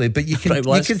 defensively, but you can,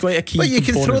 right, you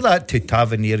can throw that to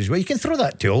Tavernier as well. You can throw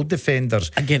that to all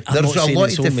defenders. Again, I'm there's not saying a lot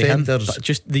it's of only defenders. him, but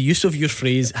just the use of your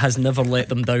phrase has never let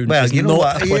them down. Well, you know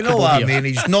what I here. mean.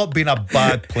 He's not been a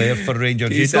bad player for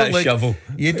Rangers. He's that shovel.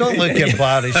 You don't look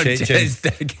embarrassed.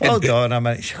 Hold on a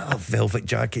minute. Velvet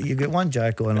jacket. You get one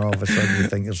jacket on, all of a sudden you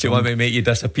think. Do you want me to make you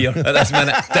disappear at this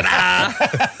minute?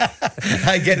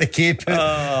 I get the cape.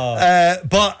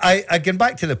 But I get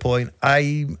back to the point.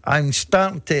 I'm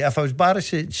starting to. If I was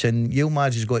Barisic and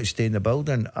Yilmaz has got to stay in the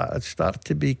building, I'd start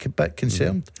to be a bit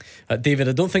concerned. David,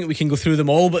 I don't think we can go through them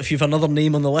all, but if you've another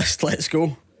name on the list, let's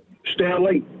go.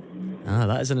 Sterling.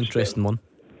 That is an interesting one.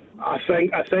 I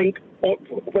think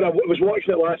when I was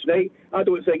watching it last night, I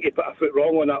don't think he put a foot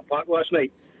wrong on that park last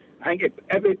night. I think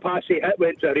every pass he hit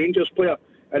went to a Rangers player,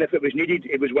 and if it was needed,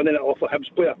 he was winning it off a Hibs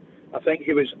player. I think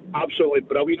he was absolutely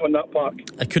brilliant on that park.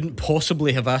 I couldn't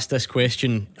possibly have asked this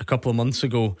question a couple of months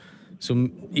ago, so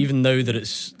even now that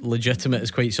it's legitimate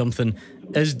is quite something.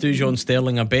 Is Dujon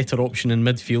Sterling a better option in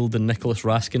midfield than Nicholas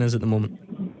Raskin is at the moment?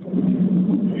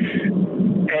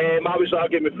 I was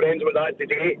arguing with friends about that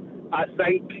today. I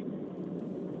think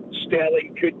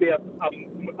Sterling could be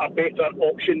a better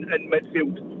option in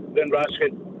midfield than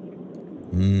Raskin.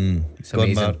 It's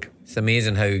amazing. It's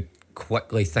amazing how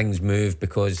quickly things move,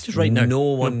 because just right now, no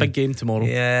one. Big game tomorrow.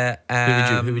 Yeah.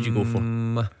 Who would you go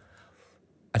for?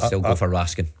 I'd still go for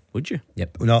Raskin. Would you?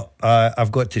 Yep. No,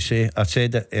 I've got to say, I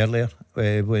said it earlier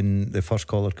when the first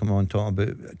caller came on talking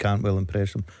about can't well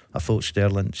impress him. I thought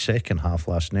Sterling second half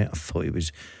last night, I thought he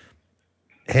was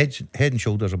head and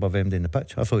shoulders above MD in the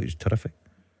pitch. I thought he was terrific.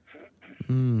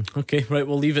 Okay, right,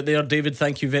 we'll leave it there. David,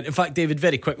 thank you in fact, David,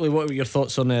 very quickly, what were your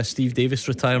thoughts on Steve Davis'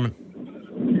 retirement?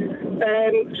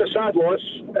 It's a sad loss.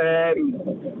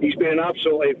 He's been an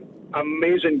absolutely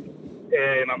amazing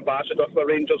ambassador for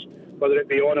Rangers, whether it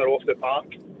be on or off the park.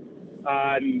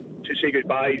 And to say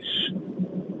goodbyes,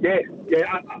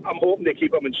 I'm hoping they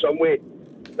keep him in some way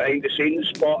behind the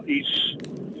scenes, but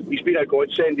he's been a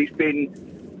godsend. He's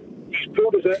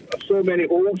pulled us out of so many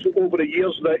holes over the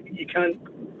years that you can't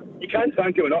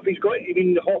thank him enough. He's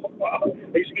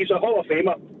a Hall of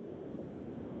Famer.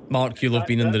 Mark, you'll have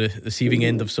been on the receiving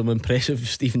end of some impressive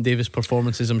Stephen Davis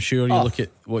performances, I'm sure. You look at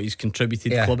what he's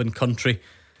contributed to club and country.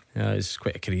 It's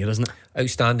quite a career, isn't it?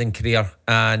 Outstanding career,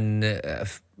 and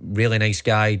really nice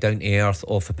guy, down to earth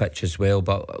off the pitch as well.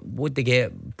 But would they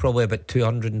get probably about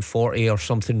 240 or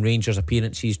something Rangers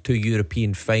appearances, 2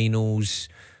 European finals,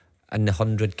 in the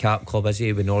 100 cap club, is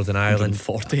he, with Northern Ireland?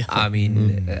 140, I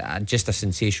mean, just a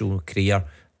sensational career.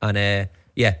 And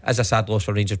as a sad loss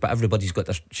for Rangers, but everybody's got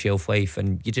their shelf life,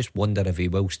 and you just wonder if he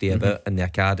will stay about in the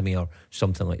academy or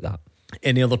something like that.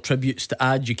 Any other tributes to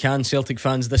add? You can, Celtic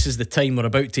fans. This is the time. We're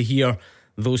about to hear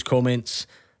those comments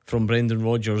from Brendan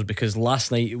Rodgers, because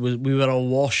last night we were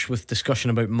awash with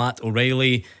discussion about Matt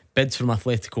O'Riley, bids from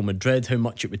Atletico Madrid, how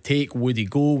much it would take, would he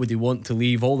go, would he want to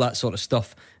leave, all that sort of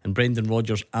stuff. And Brendan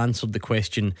Rodgers answered the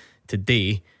question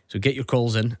today. So get your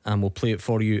calls in and we'll play it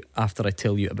for you after I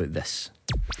tell you about this.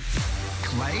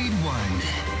 Clyde won.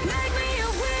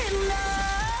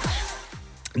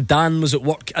 Dan was at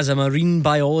work as a marine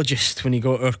biologist when he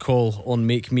got our call on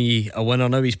Make Me a Winner.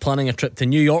 Now he's planning a trip to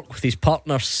New York with his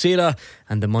partner Sarah,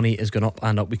 and the money has gone up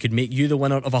and up. We could make you the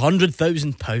winner of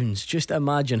 £100,000. Just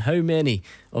imagine how many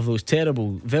of those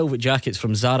terrible velvet jackets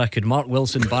from Zara could Mark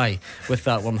Wilson buy with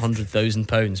that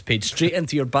 £100,000 paid straight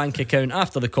into your bank account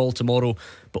after the call tomorrow,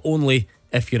 but only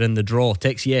if you're in the draw.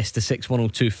 Text yes to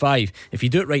 61025. If you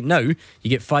do it right now, you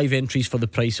get 5 entries for the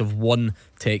price of 1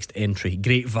 text entry.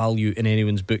 Great value in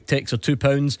anyone's book. Texts are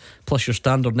 £2 plus your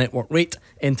standard network rate.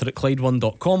 Enter at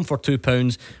Clyde1.com for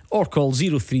 £2 or call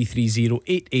 0330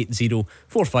 880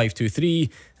 4523,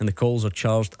 and the calls are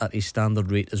charged at a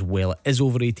standard rate as well. It is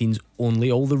over 18s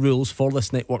only. All the rules for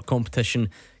this network competition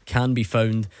can be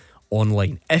found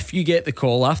online. If you get the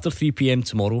call after 3pm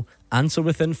tomorrow, answer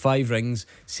within 5 rings,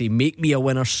 say make me a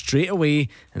winner straight away,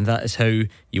 and that is how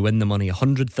you win the money,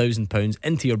 £100,000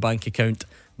 into your bank account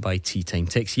by tea time.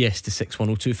 Text yes to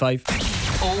 61025.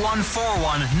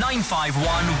 0141 951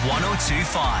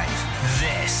 1025.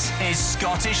 This is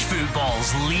Scottish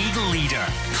football's league leader,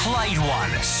 Clyde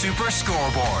One Super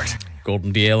Scoreboard.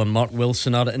 Gordon Dalziel and Mark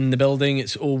Wilson are in the building.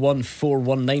 It's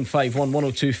 0141 951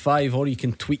 1025, or you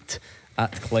can tweet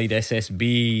at Clyde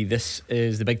SSB. This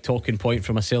is the big talking point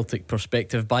from a Celtic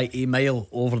perspective by a mile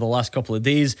over the last couple of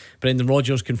days. Brendan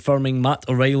Rodgers confirming Matt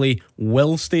O'Riley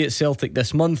will stay at Celtic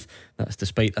this month. That's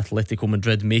despite Atletico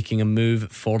Madrid making a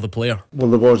move for the player.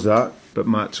 Well, there was that, but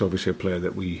Matt's obviously a player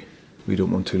that we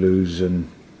don't want to lose, and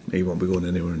he won't be going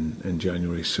anywhere in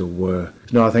January. So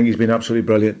no, I think he's been absolutely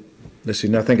brilliant.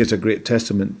 Listen, I think it's a great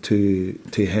testament to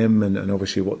him and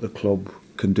obviously what the club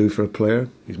can do for a player.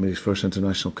 He's made his first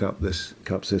international caps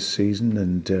this season,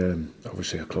 and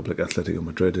obviously a club like Atletico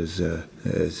Madrid is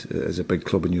a big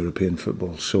club in European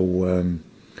football. So,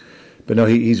 but no,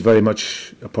 he's very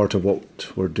much a part of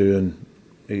what we're doing.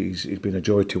 He's been a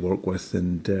joy to work with,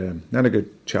 and had a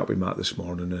good chat with Matt this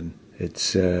morning, and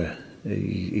it's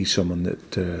he's someone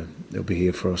that he'll be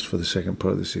here for us for the second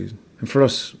part of the season. And for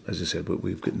us, as I said,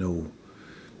 we've got no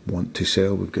want to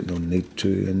sell, we've got no need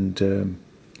to, and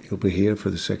he'll be here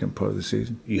for the second part of the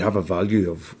season. You have a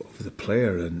value of the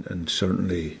player, and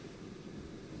certainly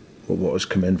what has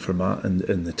come in for Matt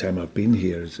in the time I've been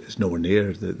here is nowhere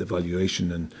near the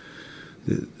valuation and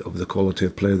of the quality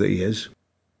of player that he is.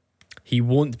 He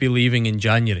won't be leaving in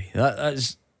January.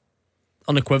 That's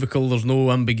unequivocal. There's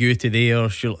no ambiguity there.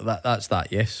 Sure, that's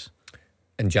that. Yes,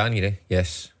 in January.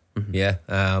 Yes. Mm-hmm. Yeah.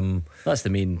 That's the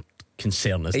main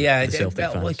concern, isn't it? Yeah, the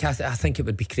Celtic fans. Look, I think it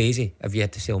would be crazy if you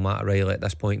had to sell Matt O'Riley at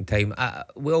this point in time.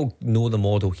 We all know the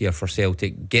model here for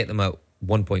Celtic. Get them at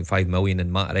 1.5 million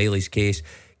in Matt O'Riley's case,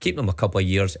 keep them a couple of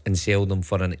years and sell them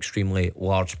for an extremely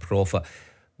large profit.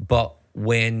 But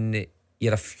when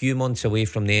you're a few months away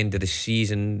from the end of the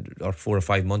season, or 4 or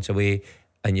 5 months away,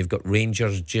 and you've got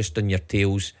Rangers just on your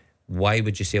tails, why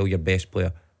would you sell your best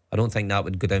player? I don't think that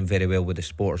would go down very well with the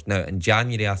supporters. Now, in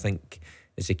January, I think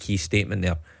is a key statement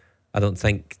there. I don't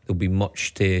think there'll be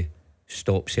much to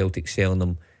stop Celtic selling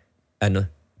them in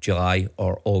July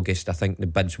or August. I think the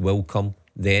bids will come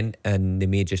then, and they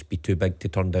may just be too big to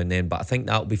turn down then. But I think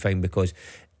that'll be fine, because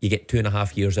you get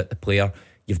 2.5 years at the player.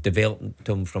 You've developed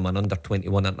him from an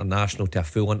under-21 international to a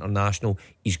full international.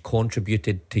 He's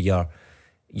contributed to your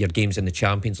games in the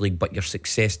Champions League, but your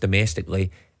success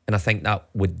domestically. And I think that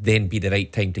would then be the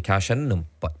right time to cash in on them,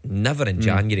 but never in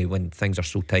January when things are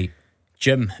so tight.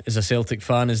 Jim is a Celtic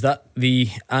fan. Is that the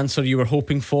answer you were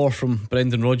hoping for from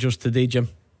Brendan Rodgers today, Jim?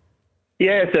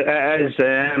 Yes, it is.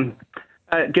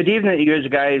 Good evening to you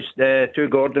guys, the two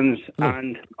Gordons. Hello.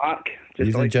 And Mark.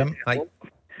 Evening, Jim. Hi.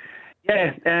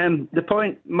 Yeah, the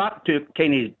point Mark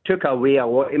took away a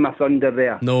lot of my thunder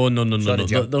there. No. Sorry,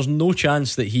 Jim. There's no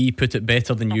chance that he put it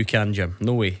better than you can, Jim.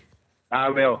 No way.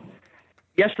 Well,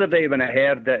 yesterday when I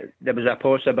heard that there was a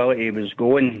possibility he was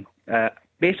going,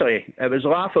 basically it was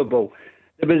laughable.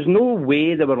 There was no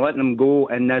way they were letting him go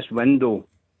in this window.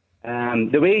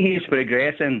 The way he's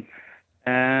progressing,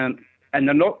 and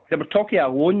they were talking a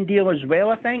loan deal as well,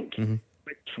 I think,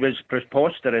 which was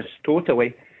preposterous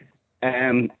totally.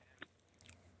 The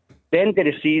end of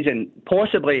the season,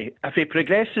 possibly, if he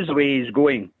progresses the way he's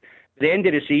going, the end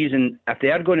of the season, if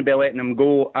they are going to be letting him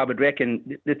go, I would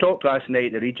reckon, they talked last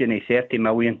night the region of 30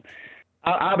 million.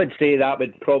 I would say that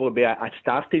would probably be a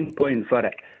starting point for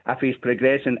it, if he's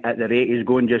progressing at the rate he's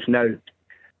going just now.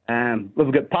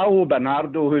 We've got Paolo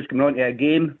Bernardo, who's coming onto a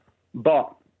game,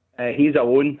 but he's a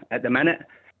loan at the minute,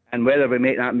 and whether we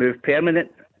make that move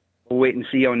permanent, we'll wait and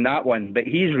see on that one. But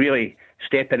he's really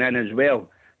stepping in as well,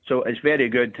 so it's very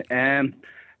good.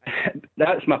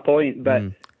 That's my point. But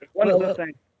one other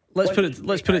thing. Let's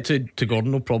put it to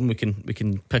Gordon. No problem. We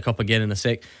can pick up again in a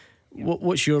sec. Yeah.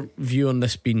 What's your view on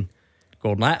this been,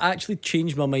 Gordon? I actually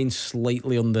changed my mind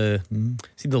slightly on the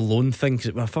loan thing,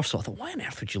 because when I first thought, why on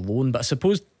earth would you loan? But I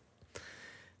suppose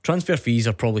transfer fees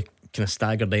are probably kind of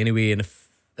staggered anyway. And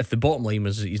if the bottom line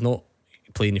was he's not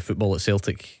playing your football at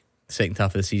Celtic the second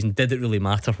half of the season, did it really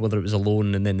matter whether it was a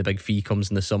loan and then the big fee comes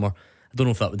in the summer? I don't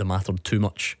know if that would have mattered too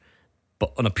much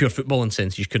but on a pure footballing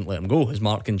sense, you couldn't let him go, as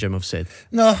Mark and Jim have said.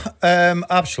 No,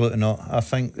 absolutely not. I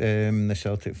think the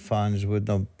Celtic fans would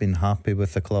have been happy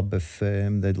with the club if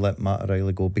they'd let Matt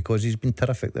O'Riley go, because he's been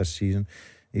terrific this season.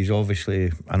 He's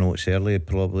obviously, I know it's early,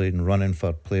 probably in running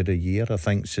for Player of the Year. I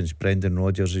think since Brendan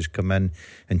Rodgers has come in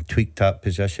and tweaked that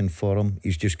position for him,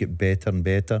 he's just got better and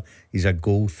better. He's a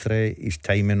goal threat. His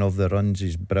timing of the runs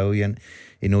is brilliant.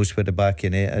 He knows where the back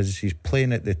of the net is. He's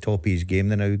playing at the top of his game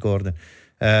now, Gordon.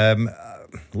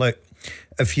 Look,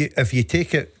 if you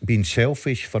take it being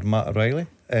selfish for Matt O'Riley,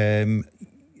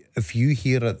 if you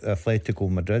hear at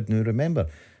Atletico Madrid, now remember,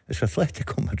 it's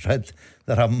Atletico Madrid.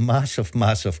 They're a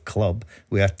massive club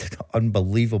with an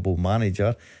unbelievable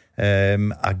manager.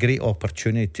 A great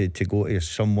opportunity to go to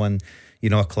someone,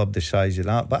 a club the size of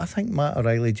that. But I think Matt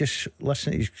O'Riley, just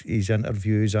listen to his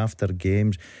interviews after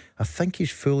games, I think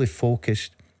he's fully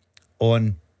focused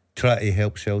on trying to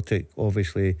help Celtic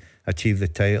obviously achieve the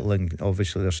title, and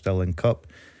obviously they're still in cup.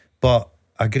 But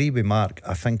I agree with Mark.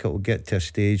 I think it will get to a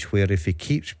stage where if he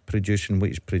keeps producing what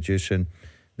he's producing,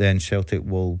 then Celtic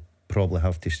will probably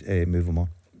have to move him on.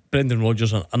 Brendan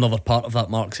Rodgers, another part of that,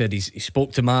 Mark said he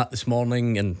spoke to Matt this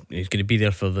morning and he's going to be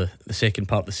there for the second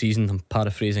part of the season. I'm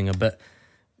paraphrasing a bit.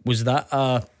 Was that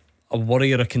a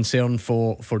worry or a concern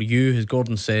for you? As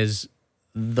Gordon says,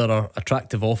 there are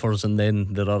attractive offers, and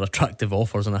then there are attractive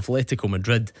offers in Atletico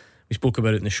Madrid. We spoke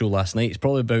about it in the show last night.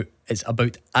 It's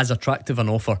about as attractive an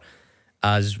offer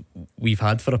as we've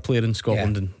had for a player in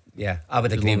Scotland. Yeah, I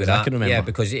would agree with that. Yeah,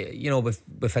 because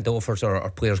we've had offers or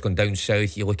players going down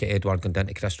south. You look at Edouard going down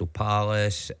to Crystal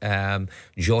Palace,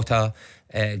 Jota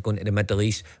going to the Middle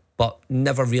East, but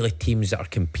never really teams that are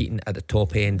competing at the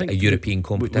top end of European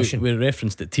competition. We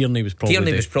referenced that Tierney was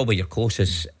probably your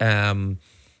closest.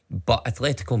 But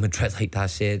Atletico Madrid, like I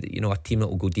said, a team that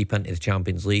will go deep into the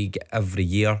Champions League every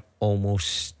year,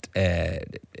 almost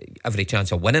every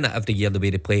chance of winning it every year, the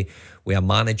way they play, with a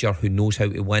manager who knows how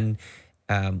to win,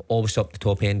 always up the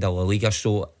top end of La Liga.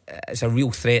 So it's a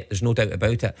real threat, there's no doubt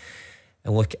about it.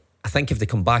 And look, I think if they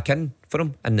come back in for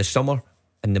him in the summer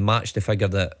and they match the figure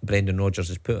that Brendan Rodgers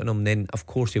is putting him, then of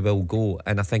course he will go,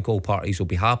 and I think all parties will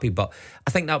be happy. But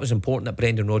I think that was important that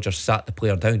Brendan Rodgers sat the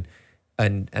player down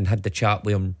and had the chat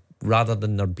with him, rather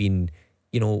than there being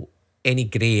any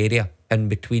grey area in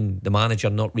between the manager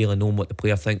not really knowing what the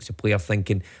player thinks, the player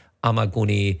thinking, am I going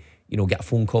to get a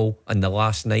phone call on the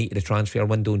last night of the transfer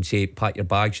window and say, pack your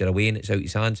bags, you're away, and it's out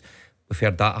his hands. We've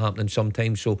heard that happening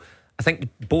sometimes. So I think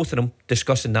both of them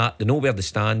discussing that, they know where they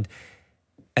stand,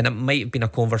 and it might have been a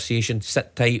conversation,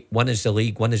 sit tight, one is the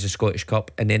league, one is the Scottish Cup,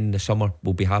 and then in the summer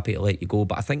we'll be happy to let you go.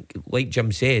 But I think, like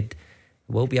Jim said, it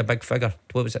will be a big figure.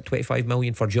 What was it, 25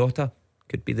 million for Jota?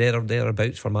 Could be there or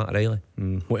thereabouts for Matt O'Riley.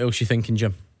 What else you thinking,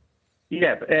 Jim?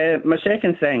 Yeah, my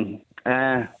second thing,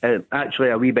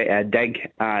 actually a wee bit of a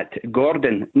dig at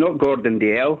Gordon, not Gordon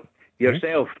Dalziel,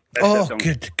 yourself. Oh,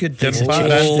 good Jim.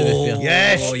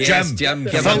 Yes, Jim.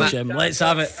 Jim, let's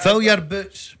have it. Fill your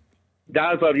boots.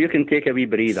 Dalziel, you can take a wee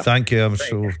breather. Thank you, I'm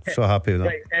so happy with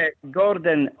that. Right,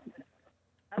 Gordon,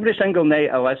 every single night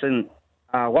I listen,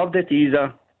 I love the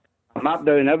teaser, I map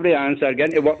down every answer,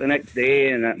 get into work the next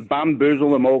day and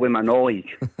bamboozle them all with my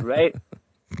knowledge, right?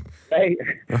 Right?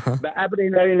 Uh-huh. But every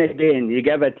now and again you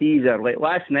give a teaser, like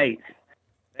last night,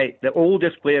 right, the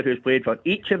oldest player who's played for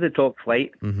each of the top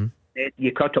flight,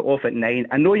 you cut it off at 9.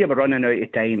 I know you were running out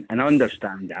of time, and I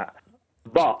understand that.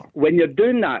 But when you're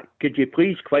doing that, could you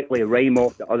please quickly rhyme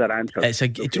off the other answers? Do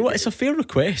you know what? It's a fair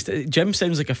request. Jim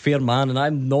sounds like a fair man, and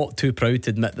I'm not too proud to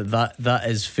admit that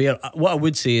is fair. What I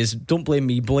would say is, don't blame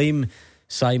me, blame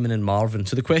Simon and Marvin.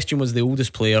 So the question was the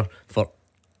oldest player for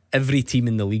every team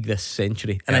in the league this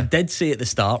century. And I did say at the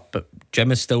start, but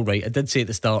Jim is still right, I did say at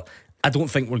the start, I don't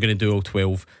think we're going to do all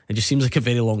 12. It just seems like a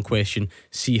very long question.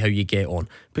 See how you get on.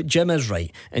 But Jim is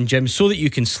right. And Jim, so that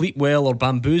you can sleep well or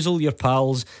bamboozle your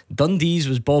pals, Dundee's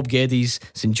was Bob Geddes,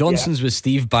 St Johnston's was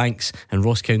Steve Banks, and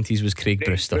Ross County's was Craig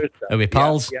Brewster. Are we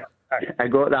pals? Yeah. I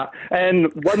got that.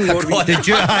 One more. Did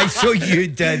you? So you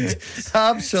did.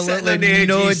 Absolutely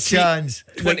no chance.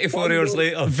 24 hours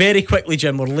later. Very quickly,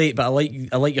 Jim. We're late, but I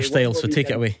like your style. So take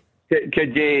it away.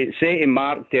 Could you say to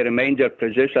Mark to remind your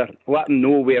producer, let him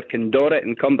know where Condorit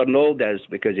and Cumbernauld is,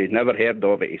 because he's never heard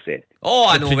of it, he said. Oh,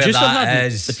 I know where that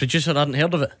is. The producer hadn't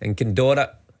heard of it. In Condorit.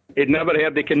 He'd never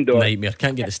heard of Condorit. Nightmare.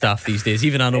 Can't get the staff these days.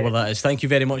 Even I know where that is. Thank you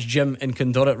very much, Jim in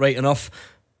Condorit. Right enough.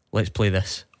 Let's play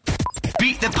this.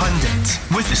 Beat the Pundit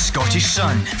with the Scottish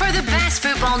Sun. For the best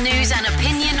football news and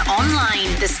opinion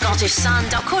online,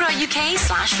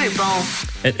 thescottishsun.co.uk/football.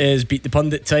 It is Beat the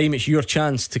Pundit time. It's your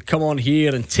chance to come on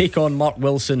here and take on Mark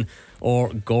Wilson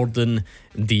or Gordon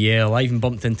Dalziel. I even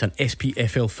bumped into an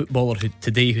SPFL footballer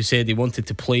today who said he wanted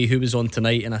to play who was on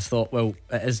tonight, and I thought, well,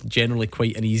 it is generally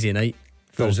quite an easy night.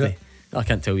 Thursday. I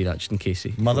can't tell you that just in case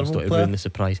he wants to ruin the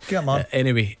surprise. Get him on.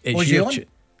 Anyway, it's your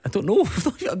I don't know.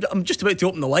 I'm just about to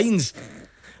open the lines.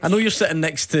 I know you're sitting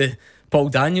next to Paul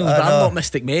Daniels, but I'm not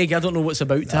Mystic Meg. I don't know what's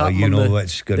about to happen. You know on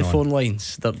what's going the on. phone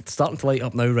lines. They're starting to light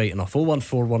up now, right enough.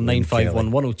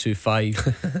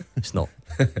 01419511025. It's not.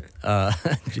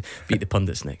 Beat the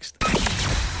pundits next.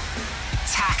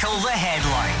 Tackle the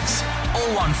headlines.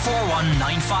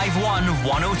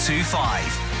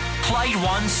 01419511025. Clyde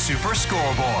One Super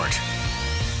Scoreboard.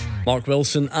 Mark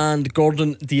Wilson and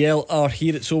Gordon Dalziel are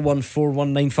here. It's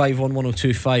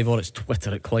 01419511025, or it's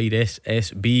Twitter at Clyde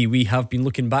SSB. We have been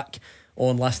looking back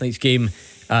on last night's game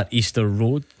at Easter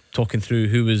Road, talking through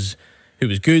who was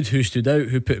good, who stood out,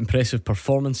 who put impressive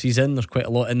performances in. There's quite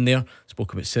a lot in there.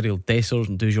 Spoke about Cyril Dessers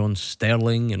and Dujon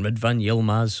Sterling and Ridvan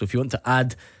Yilmaz. So if you want to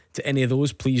add to any of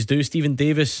those, please do. Stephen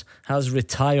Davis has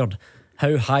retired.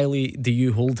 How highly do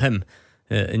you hold him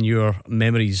in your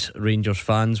memories, Rangers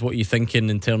fans? What are you thinking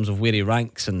in terms of where he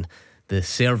ranks and the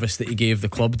service that he gave the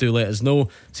club? Do let us know.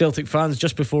 Celtic fans,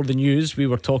 just before the news, we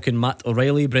were talking Matt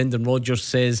O'Riley. Brendan Rodgers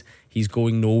says he's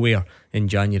going nowhere in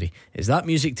January. Is that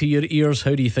music to your ears?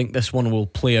 How do you think this one will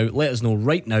play out? Let us know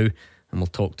right now, and we'll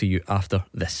talk to you after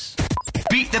this.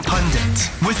 Beat the Pundit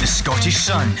with the Scottish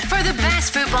Sun. For the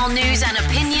best football news and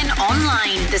opinion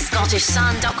online,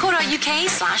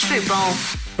 thescottishsun.co.uk/football.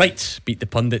 Right, Beat the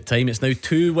Pundit time. It's now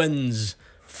 2 wins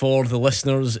for the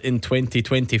listeners in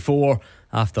 2024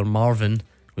 after Marvin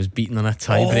was beaten in a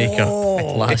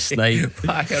tiebreaker last night.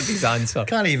 I heard his answer.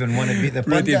 Can't even want to beat the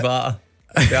Rudy pundit. Vata.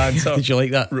 The answer. Did you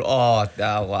like that? What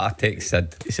a text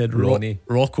said. He said Ronnie.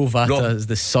 Rocco Vata is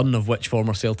the son of which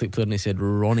former Celtic player? And he said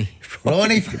Ronnie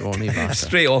Vata.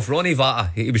 Straight off, Ronnie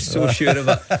Vata. He was so sure of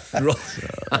it. There we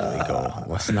go.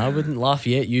 Listen, I wouldn't laugh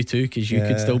yet, you two, because you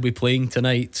could still be playing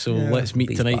tonight. So let's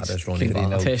meet tonight's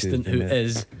contestant, who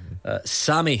is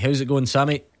Sammy. How's it going,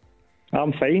 Sammy?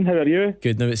 I'm fine, how are you?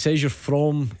 Good. Now it says you're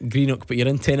from Greenock, but you're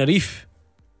in Tenerife.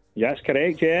 Yeah, that's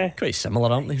correct, yeah. Quite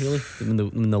similar, aren't they, really?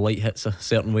 When the light hits a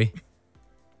certain way.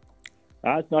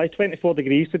 No, 24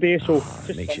 degrees today, so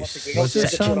Was it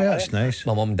Sammy? That's nice.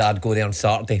 My mum and dad go there on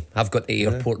Saturday. I've got the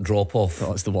airport drop off.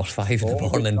 Oh, it's the worst. 5 in the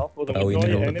morning.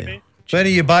 When are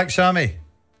you back, Sammy?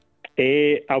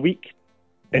 A week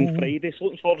in Friday, so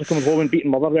looking forward to coming home and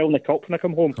beating Motherwell in the cup when I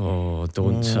come home. Oh,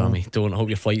 don't, Sammy. Don't. I hope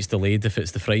your flight's delayed if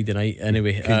it's the Friday night.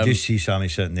 Anyway, Could you see Sammy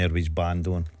sitting there with his band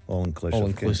on? All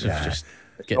inclusive. Just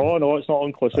no, it's not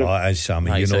inclusive. Oh, it is,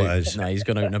 Sammy. You know it is. Nah, he's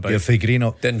gone out and about. You're for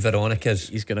Greenock. Then Veronica's.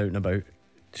 He's gone out and about.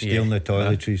 Stealing the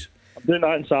toiletries. I'm doing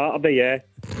that on Saturday, yeah.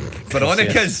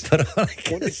 Veronica's. Going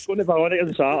to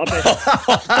Veronica's on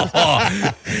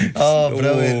Saturday. Oh,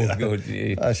 brilliant. Good.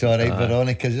 That's alright,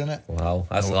 Veronica's, isn't it? Wow,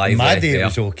 that's lively. My day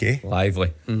was okay.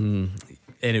 Lively.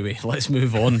 Anyway, let's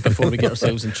move on before we get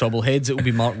ourselves in trouble. Heads, it will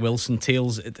be Mark Wilson.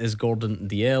 Tails, it is Gordon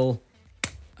Dalziel.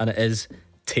 And it is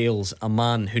Tails, a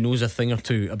man who knows a thing or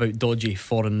two about dodgy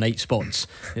foreign night spots.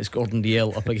 It's Gordon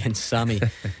Dalziel up against Sammy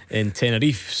in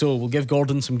Tenerife. So we'll give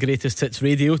Gordon some greatest hits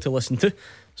radio to listen to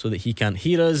so that he can't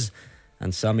hear us.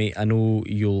 And Sammy, I know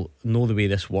you'll know the way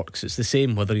this works. It's the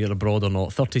same whether you're abroad or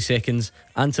not. 30 seconds,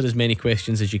 answer as many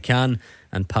questions as you can,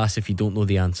 and pass if you don't know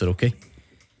the answer, okay?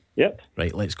 Yep.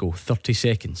 Right, let's go. 30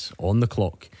 seconds on the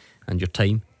clock, and your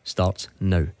time starts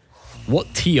now.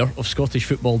 What tier of Scottish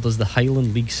football does the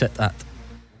Highland League sit at?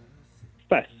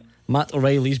 5th. Matt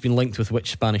O'Riley's been linked with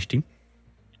which Spanish team?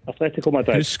 Atletico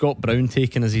Madrid. Who's Scott Brown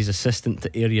taken as his assistant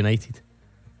to Ayr United?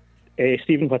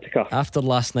 Stephen Whittaker. After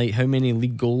last night, how many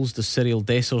league goals does Cyril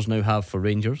Dessers now have for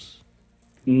Rangers?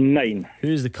 9. Who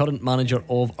is the current manager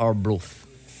of Arbroath?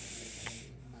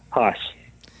 Pass.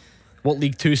 What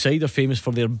League 2 side are famous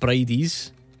for their bridies?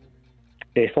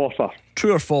 Forfar.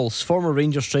 True or false? Former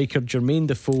Rangers striker Jermaine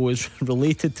Defoe is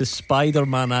related to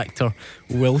Spider-Man actor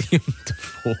William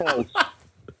Defoe. False.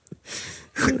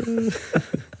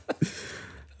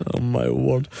 Oh my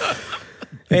word.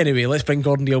 Anyway, let's bring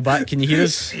Gordon Dalziel back. Can you hear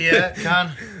us? Yeah,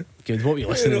 can. Good. What were you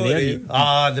listening there?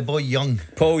 The boy Young.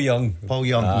 Paul Young.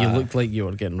 You looked like you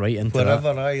were getting right into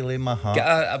Wherever that. I lay my heart. Get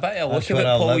a bit of a look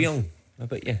about Paul Young. I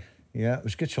bet you. Yeah, it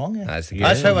was a good song. Yeah.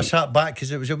 That's how I sat back,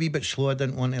 because it was a wee bit slow. I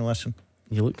didn't want to listen.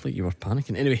 You looked like you were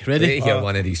panicking. Anyway, ready? Ready to hear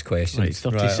one of these questions.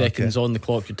 Right, 30 seconds on the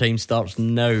clock. Your time starts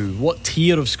now. What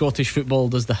tier of Scottish football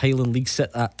does the Highland League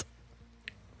sit at?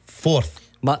 4th.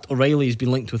 Matt O'Riley has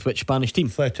been linked with which Spanish team?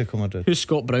 Atletico Madrid. Who's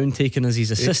Scott Brown taken as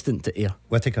his assistant to Ayr?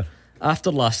 Whittaker.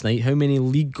 After last night, how many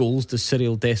league goals does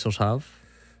Cyril Dessers have?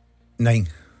 9.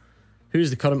 Who's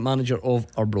the current manager of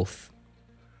Arbroath?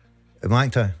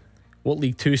 Magpie. What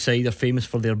League 2 side are famous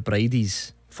for their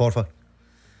bridies? Forfeit.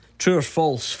 True or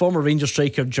false? Former Rangers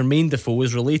striker Jermaine Defoe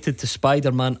is related to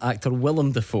Spider-Man actor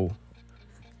Willem Dafoe.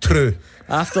 True.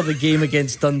 After the game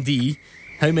against Dundee,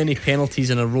 how many penalties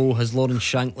in a row has Lawrence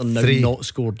Shanklin now 3. not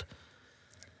scored?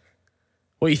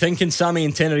 What are you thinking, Sammy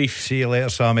in Tenerife? See you later,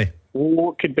 Sammy.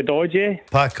 Oh, it could be dodgy.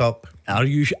 Pack up. Are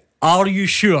you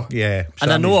sure? Yeah.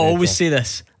 And I know Sammy's I always very say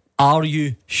this. Are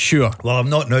you sure? Well, I'm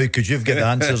not now because you've got the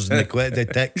answers and the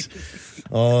ticks.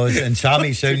 Oh, and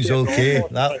Sammy sounds okay.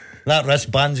 That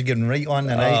wristband's getting right on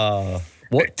tonight.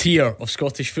 What tier of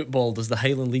Scottish football does the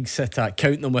Highland League sit at?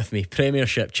 Count them with me.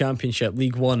 Premiership, Championship,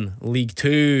 League 1, League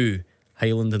 2.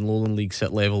 Highland and Lowland League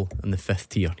sit level in the 5th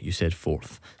tier. You said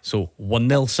 4th. So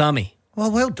 1-0 Sammy.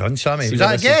 Well done, Sammy. See Was where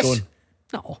that a this is guess? going.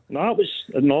 No, it was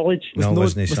knowledge. No,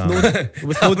 wasn't he, Sammy?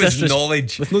 With no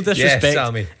knowledge. With no disrespect, Yes,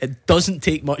 Sammy. it doesn't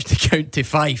take much to count to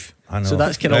 5. I know. So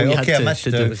that's kind of Right, all you okay, I had missed to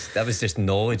it. do. That was just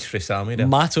knowledge for Sammy there.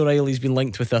 Matt O'Riley's been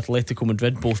linked with Atletico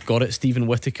Madrid, both got it. Stephen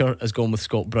Whittaker has gone with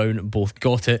Scott Brown, both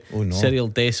got it. Oh, no. Cyril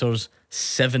Dessers,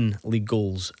 7 league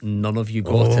goals, none of you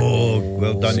got it. Oh,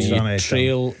 well done, So Sammy. you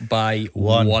trail by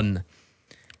 1.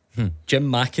 Jim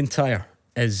McIntyre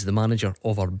is the manager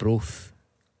of Arbroath.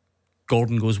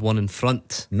 Gordon goes 1 in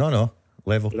front. No.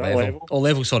 Level. Oh,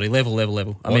 level, sorry,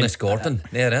 level. Honest Gordon.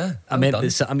 There, I meant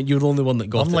you're the only one that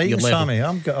got I'm it. liking You're level. Sammy.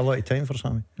 I've got a lot of time for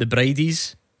Sammy. The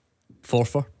Bridies,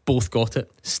 Forfar, both got it.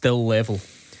 Still level.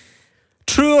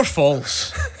 True or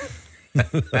false?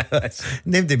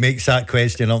 Nobody makes that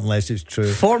question up unless it's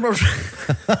true. Former.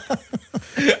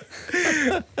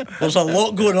 There's a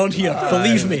lot going on here,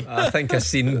 believe me. I think I've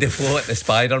seen Defoe at the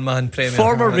Spider-Man premiere.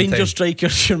 Former one Rangers time. striker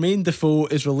Jermaine Defoe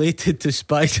is related to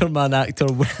Spider-Man actor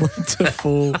Willem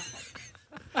Dafoe.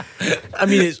 I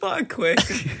mean, it's What a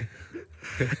question.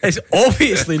 it's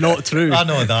obviously not true. I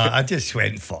know that. I just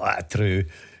went for that. True.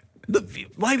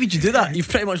 Why would you do that? You've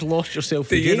pretty much lost yourself.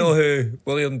 Do the you game. know who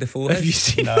William Defoe is? Have you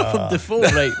seen Willem Dafoe?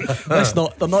 Right, that's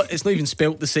not. They're not. It's not even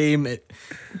spelt the same.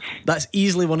 That's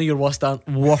easily one of your worst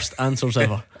answers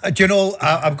ever. Do you know,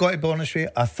 I've got to be honest with you,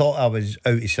 I thought I was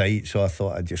out of sight, so I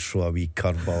thought I'd just throw a wee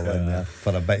curveball in there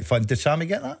for a bit of fun. Did Sammy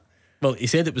get that? Well, he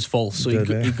said it was false, so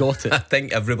Did he got I it.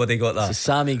 think everybody got So that.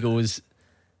 Sammy goes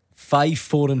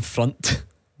 5-4 in front.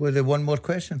 Was there one more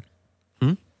question?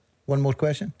 One more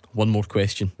question? One more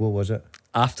question. What was it?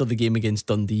 After the game against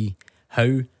Dundee,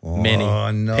 how many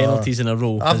penalties in a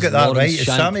row I've has got that Lawrence right. Has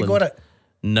Sammy Shanklin got it?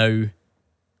 now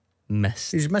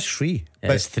missed? He's missed 3.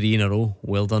 It's 3 in a row.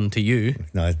 Well done to you.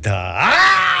 No,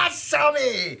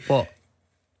 Sammy! What?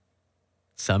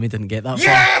 Sammy didn't get that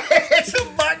Yes!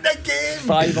 I'm back in the game!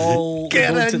 5-5.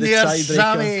 Get We're going in to the there, tiebreaker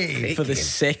Sammy! for the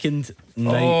second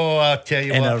night. Oh, I'll tell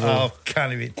you in a what, row. I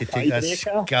can't wait to take this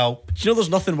scalp. Do you know there's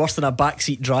nothing worse than a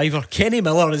backseat driver? Kenny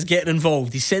Miller is getting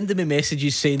involved. He's sending me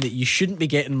messages saying that you shouldn't be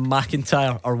getting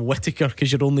McIntyre or Whittaker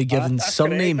because you're only given That's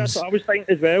surnames. correct. That's what I was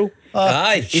thinking as well.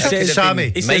 Aye, He says,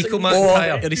 Sammy. he says, Michael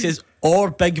McIntyre. or he says,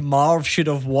 or Big Marv should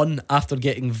have won after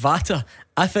getting Vata.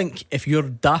 I think if you're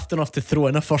daft enough to throw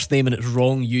in a first name and it's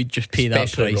wrong, you'd just pay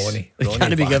Especially that price. Ronnie. You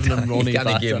can't be giving him Ronnie You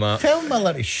can't give him Vata. that. Tell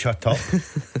Miller to shut up.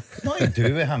 Nothing to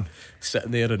do with him.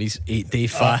 Sitting there on his 8-day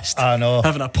fast, I know.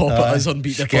 having a pop at us on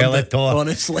Beat the Pundit. Skeletor.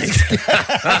 Honestly,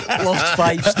 lost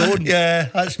 5 stone. Yeah,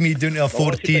 that's me doing a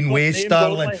 14 waist,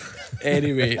 darling.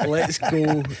 Anyway, let's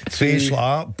go Face to,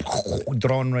 like that,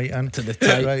 drawn right in. to the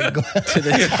tie Right, go. to the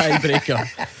tiebreaker.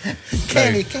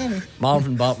 Kenny.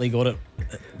 Marvin Bartley got it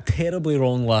terribly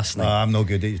wrong last night. I'm no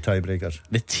good at your tiebreakers.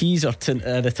 The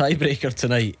the tiebreaker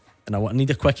tonight, and I need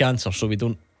a quick answer so we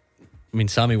don't. I mean,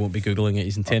 Sammy won't be googling it.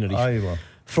 He's in Tenerife. I will.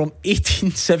 From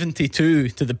 1872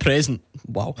 to the present.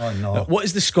 Wow. Oh, no. What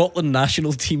is the Scotland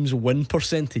national team's win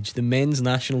percentage? The men's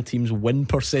national team's win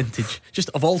percentage, just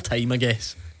of all time, I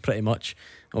guess. Pretty much.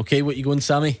 Okay, what you going,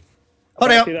 Sammy?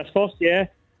 Hurry up. See this first, yeah.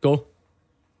 Go.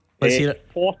 Let's hear it.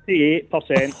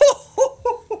 48%.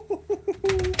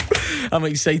 I'm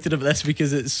excited about this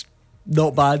because it's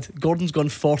not bad. Gordon's gone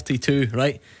 42,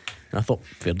 right? And I thought,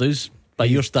 fair dues. By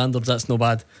your standards, that's not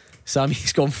bad.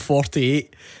 Sammy's gone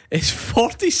 48. It's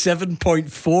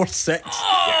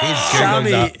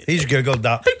 47.46. He's googled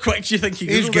that. How quick do you think he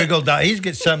He's googled googled that. He's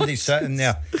got somebody sitting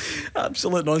there.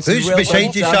 Absolute nonsense. Who's Well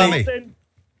beside you, done, Sammy?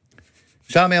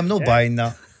 Sammy, I'm not buying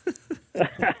that.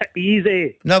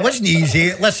 Easy. No, it wasn't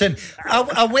easy. Listen,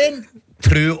 I went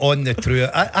through on the true.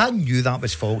 I knew that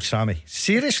was false, Sammy.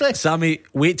 Seriously? Sammy,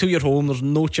 wait till you're home. There's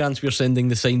no chance we're sending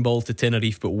the sign ball to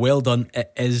Tenerife, but well done.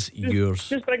 It is yours.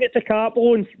 Just bring it to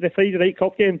Carpo and the Friday night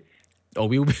cup game. Oh,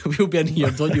 we'll be in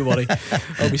here. Don't you worry.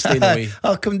 I'll be staying away.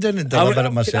 I'll come down and deliver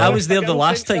it myself. I was there the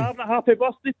last time. Have a happy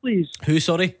birthday, please. Who?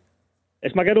 Sorry.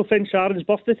 It's my girlfriend Sharon's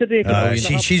birthday today.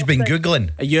 She's been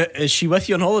Googling. Is she with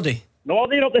you on holiday? No,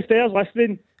 they're up the stairs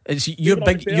listening. It's your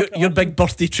big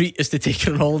birthday treat is to take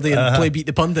her on holiday and play Beat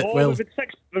the Pundit. Oh, well, we've had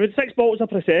 6 bottles of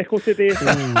Prosecco today.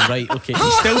 Oh, right, okay.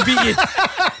 He still beat you.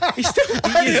 He still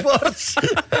beat you.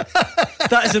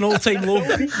 That is an all-time low.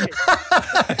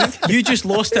 You just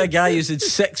lost to a guy who's had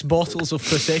 6 bottles of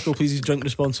Prosecco. Please drink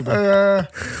responsibly. How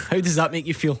does that make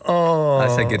you feel? Oh,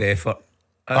 that's a good effort.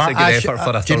 That's a good effort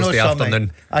for a Thursday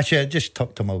afternoon. Actually, I just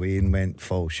tucked him away and went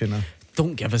false,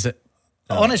 Don't give us it.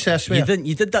 Honestly, I swear.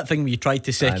 You did that thing where you tried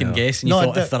to second guess and you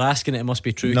thought if they're asking it must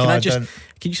be true. No, can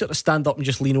you sort of stand up and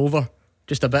just lean over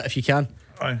just a bit if you can?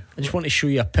 I just want to show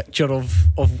you a picture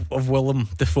of Willem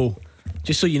Dafoe,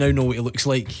 just so you now know what he looks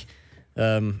like.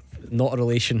 Not a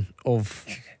relation of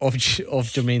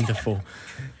Jermaine Defoe.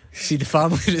 See the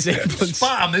family resemblance.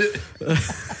 Spat him out.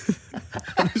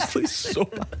 Honestly, so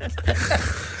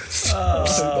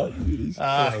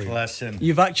bad. Listen.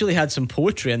 You've actually had some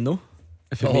poetry in though.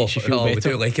 If it makes you feel better. We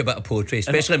do like a bit of poetry,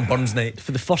 especially in Burns night.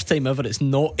 For the first time ever, it's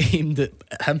not aimed at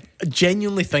him. I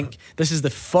genuinely think this is the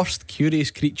first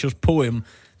Curious Creatures poem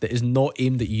that is not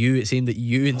aimed at you. It's aimed at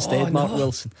you instead, Mark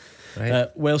Wilson. Right.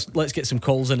 Well, let's get some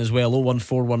calls in as well.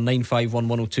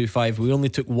 01419511025. We only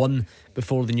took one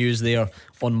before the news there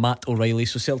on Matt O'Riley.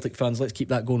 So Celtic fans, let's keep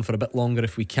that going for a bit longer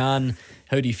if we can.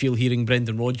 How do you feel hearing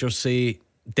Brendan Rodgers say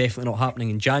definitely not happening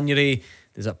in January?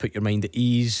 Does that put your mind at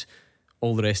ease?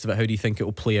 All the rest of it, how do you think it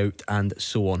will play out, and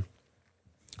so on.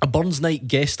 A Burns night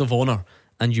guest of honour,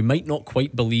 and you might not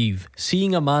quite believe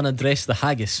seeing a man address the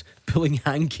haggis pulling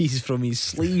hankies from his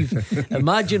sleeve.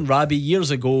 Imagine Rabi years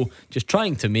ago just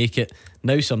trying to make it.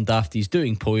 Now some dafties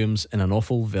doing poems in an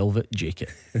awful velvet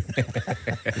jacket.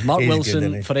 Mark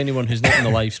Wilson, good, for anyone who's not in the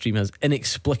live stream, has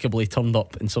inexplicably turned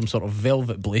up in some sort of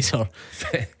velvet blazer.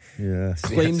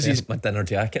 Claims he's my dinner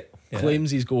jacket.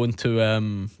 Claims he's going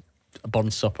to a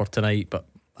Burns supper tonight, but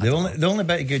the only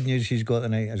bit of good news he's got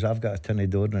tonight is I've got a tin of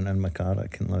deodorant in my car at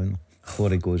Kinlown.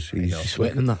 Before he goes, he's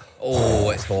sweating in that.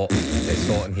 Oh, it's hot. It's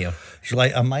hot in here. It's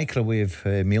like a microwave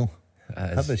meal.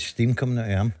 Have the steam coming out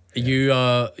of him. You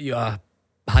a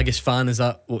haggis fan? Is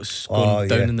that what's going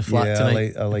down in the flat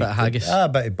tonight? I like a bit of haggis. A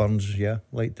bit of Burns,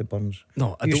 like the Burns.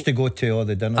 No, I used to go to all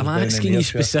the dinners. I'm asking you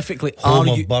specifically. Home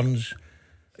of Burns.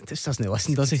 This doesn't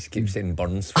listen, does he? Keeps saying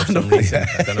Burns for some reason.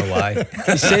 I don't know why.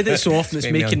 He said it so often,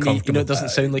 it's making me, it doesn't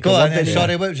sound like a word anymore.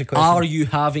 Sorry, what was the question? Are you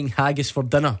having haggis for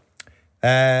dinner?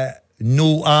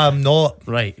 No, I'm not.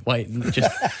 Right,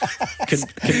 just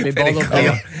couldn't be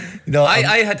bothered. No,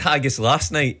 I had haggis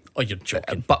last night. Oh, you're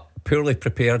joking. But poorly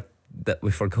prepared that we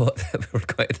forgot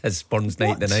it is Burns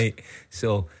night tonight.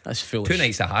 So that's foolish. 2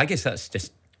 nights of haggis, that's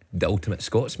just the ultimate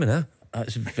Scotsman, huh?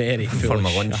 That's very foolish. For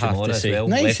my lunch tomorrow as well.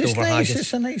 Nice, leftover haggis. Haggis.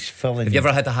 It's a nice filling. Have you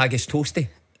ever had a haggis toasty?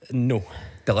 No.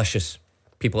 Delicious.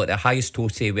 People like the haggis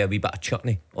toasty with a wee bit of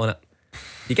chutney on it.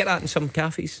 You get that in some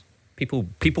cafes. People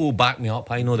will back me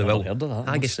up. I know they will. Heard of that,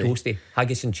 haggis toasty,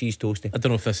 haggis and cheese toasty. I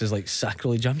don't know if this is like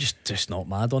sacrilege. I'm just not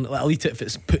mad on it. I'll eat it if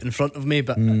it's put in front of me,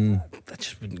 but I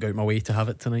just wouldn't go out my way to have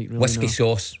it tonight. Really, whiskey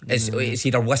sauce. It's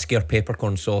either whiskey or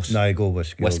peppercorn sauce. No, I go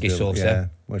whiskey. Whiskey sauce. Yeah,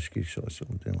 whiskey sauce.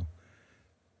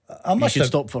 You should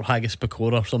stop for haggis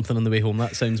pakora or something on the way home.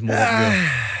 That sounds more like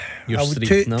your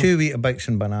street. Two Weetabix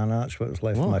and banana. That's what was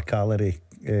left of my calorie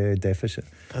deficit.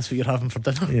 That's what you're having for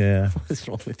dinner? Yeah. What's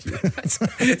wrong with you?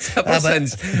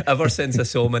 ever since I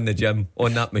saw him in the gym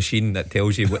on that machine that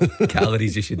tells you what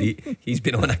calories you should eat, he's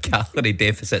been on a calorie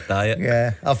deficit diet.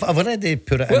 Yeah, I've already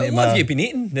put it in. What have you been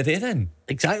eating today then?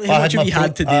 Exactly. How much have you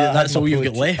had today? That's all you've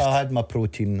got left. I had my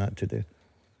protein that today.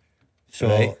 So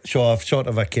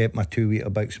I've I kept my 2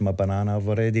 Weetabix and my banana. I've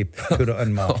already put it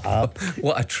in my app.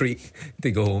 What a treat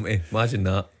to go home to. Imagine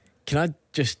that. Can I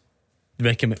just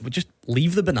recommend, just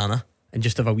leave the banana and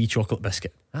just have a wee chocolate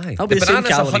biscuit? Aye. That'll be the same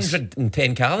calories.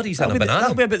 110 calories in a banana.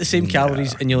 That'll be about the same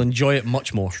calories and you'll enjoy it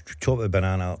much more. Chop the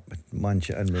banana up, munch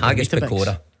it in. Haggis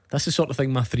pakora. That's the sort of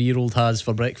thing my 3-year-old has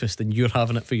for breakfast and you're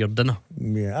having it for your dinner.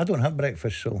 Yeah, I don't have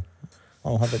breakfast, so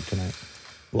I'll have it tonight.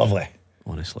 Lovely.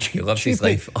 Honestly, he loves his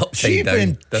life upside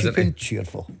down, doesn't he?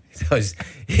 Cheerful.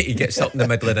 He gets up in the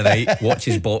middle of the night,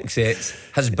 watches box sets,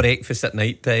 has breakfast at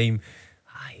night time.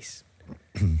 Nice.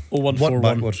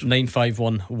 0141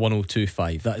 951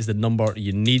 1025. That is the number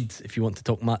you need if you want to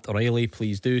talk Matt O'Riley.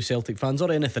 Please do. Celtic fans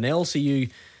or anything else. I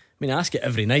ask it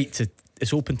every night.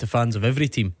 It's open to fans of every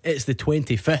team. It's the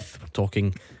 25th. We're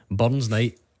talking Burns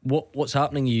night. What's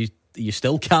happening? Are you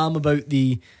still calm about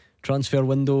the transfer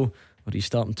window, or are you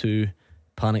starting to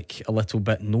panic a little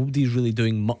bit? Nobody's really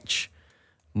doing much,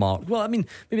 Mark. Well, maybe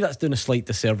that's doing a slight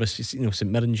disservice. St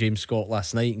Mirren, James Scott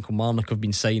last night, and Kilmarnock have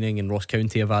been signing, and Ross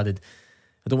County have added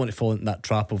I don't want to fall into that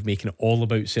trap of making it all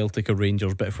about Celtic or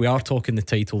Rangers, but if we are talking the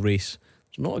title race,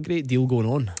 there's not a great deal going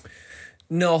on.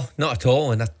 No, not at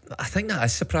all. And I think that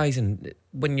is surprising.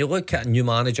 When you look at a new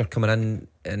manager coming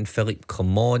in Philippe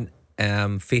Clement,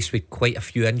 faced with quite a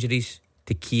few injuries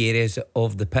to key areas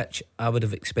of the pitch, I would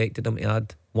have expected him to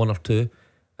add one or two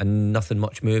and nothing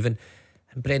much moving.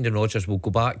 And Brendan Rodgers will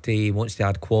go back to, he wants to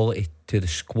add quality to the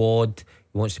squad,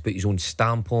 he wants to put his own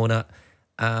stamp on it.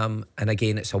 And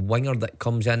again, it's a winger that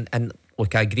comes in. And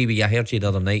look, I agree with you. I heard you the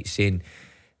other night saying,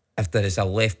 if there is a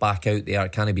left back out there,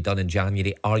 can it be done in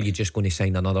January? Are you just going to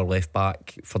sign another left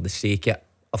back for the sake of it?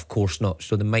 Of course not.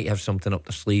 So they might have something up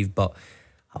their sleeve, but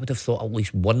I would have thought at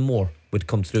least one more would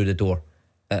come through the door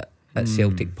at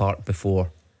Celtic Park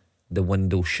before the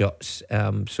window shuts.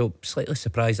 So slightly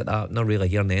surprised at that. Not really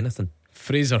hearing anything.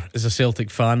 Fraser is a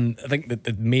Celtic fan. I think that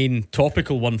the main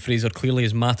topical one, Fraser, clearly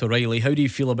is Matt O'Riley. How do you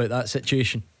feel about that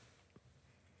situation?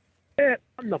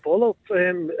 I'm not bothered.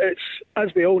 It's, as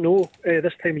we all know,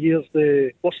 this time of year is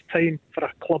the worst time for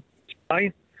a club to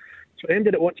buy. So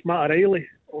anybody that wants Matt O'Riley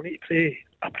will need to pay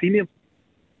a premium.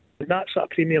 And that's what a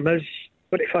premium is,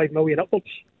 25 million upwards,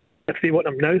 if they want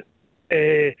him now.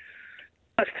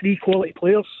 That's 3 quality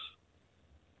players.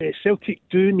 Celtic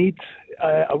do need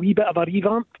a wee bit of a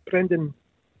revamp. Brendan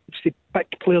needs to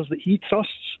pick players that he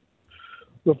trusts.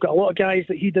 We've got a lot of guys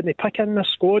that he didn't pick in this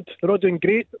squad. They're all doing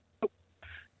great.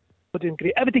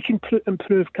 Everybody can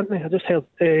improve, can't they? I just heard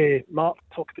Mark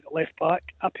talk about the left back.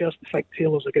 I personally think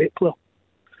Taylor's a great player.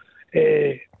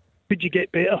 Could you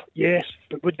get better? Yes.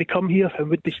 But would they come here and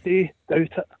would they stay? Doubt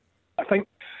it. I think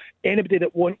anybody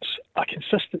that wants a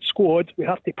consistent squad, we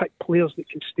have to pick players that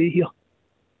can stay here.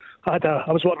 I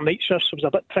was working night shifts. It was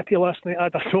a bit tricky last night. I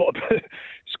had a thought about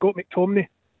Scott McTominay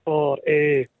or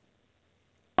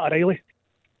Matt O'Riley.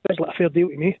 It's like a fair deal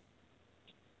to me.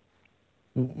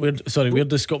 Where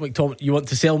does Scott McTominay? You want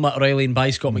to sell Matt O'Riley and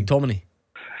buy Scott McTominay?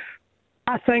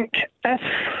 I think if,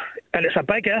 and it's a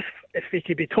big if he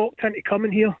could be talked into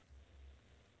coming here,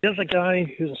 there's a guy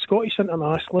who's a Scottish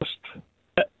internationalist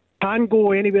that can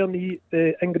go anywhere in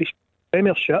the English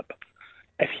Premiership.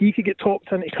 If he could get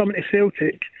talked into coming to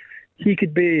Celtic, he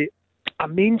could be a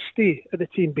mainstay of the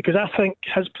team, because I think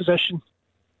his position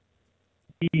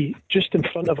be just in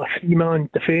front of a 3-man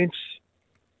defence,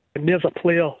 and there's a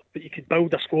player that you could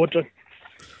build a squadron.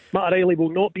 Matt O'Riley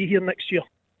will not be here next year,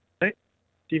 right?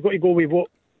 So you've got to go with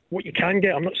what you can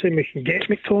get. I'm not saying we can get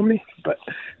McTominay, but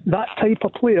that type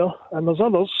of player, and there's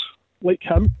others like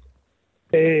him,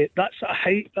 that sort of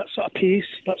height, that sort of pace,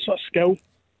 that sort of skill.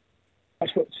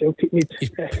 That's what Celtic needs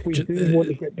if we do want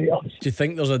to get better. Do you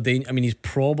think there's a danger? I mean, he's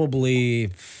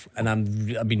probably, and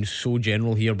I've been so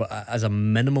general here, but as a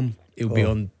minimum, he'll be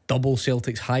on double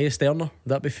Celtic's highest earner. Would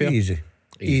that be fair?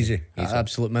 Easy.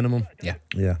 Absolute minimum. Yeah.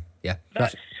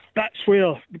 That's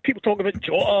where people talk about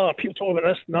Jota, people talk about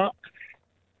this and that.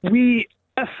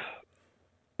 If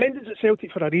Brendan's at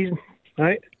Celtic for a reason,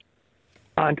 right?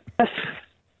 And if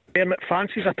Dermot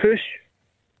fancies a push,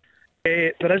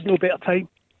 there is no better time.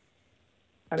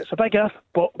 And it's a big if,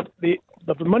 but they've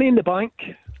the money in the bank.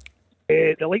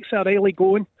 The likes of O'Riley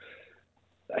going.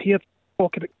 I hear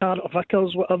talk about Carter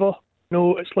Vickers, whatever.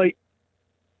 No, it's like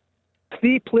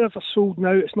 3 players are sold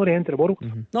now. It's not the end of the world.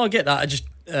 Mm-hmm. No, I get that. I just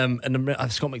and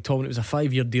Scott McTominay, it was a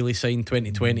 5-year deal he signed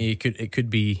 2020. It could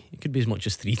be as much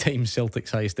as 3 times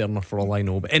Celtic's highest earner for all I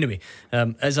know. But anyway,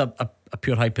 as a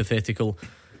pure hypothetical,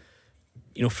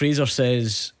 you know, Fraser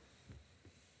says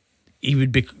he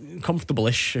would be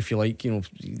comfortable-ish, if you like, you know,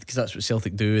 because that's what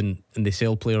Celtic do, and they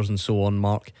sell players and so on.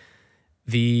 Mark,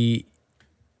 at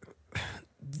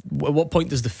what point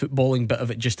does the footballing bit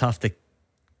of it just have to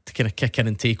kind of kick in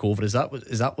and take over? Is that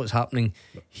what's happening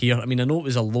here? I mean, I know it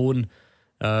was a loan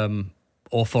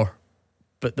offer,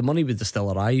 but the money would have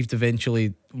still arrived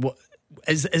eventually. What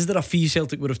is there a fee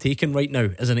Celtic would have taken right now,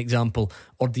 as an example,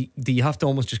 or do you have to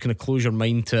almost just kind of close your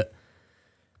mind to it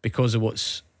because of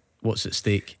what's at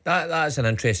stake? That's an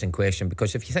interesting question,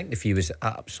 because if you think the fee was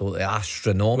absolutely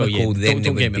astronomical, then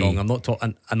don't get me wrong. I'm not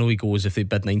talking. I know he goes if they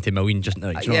bid 90 million just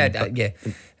now.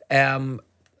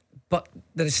 But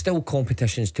there is still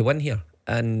competitions to win here,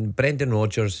 and Brendan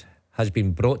Rodgers has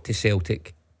been brought to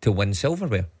Celtic to win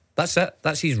silverware. That's it.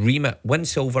 That's his remit. Win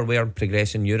silverware and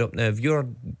progress in Europe. Now, if you're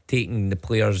taking the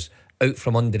players out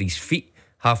from under his feet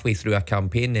halfway through a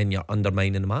campaign, then you're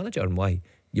undermining the manager and why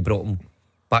you brought him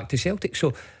back to Celtic.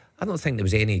 So I don't think there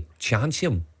was any chance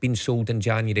of him being sold in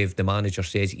January if the manager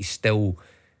says he's still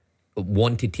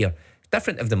wanted here. It's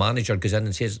different if the manager goes in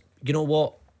and says, you know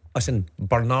what, listen,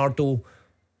 Bernardo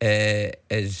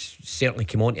is certainly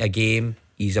come onto a game.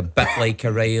 He's a bit like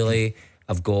O'Riley.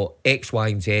 I've got X, Y,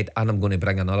 and Z, and I'm going to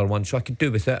bring another one, so I could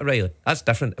do without O'Reilly. That's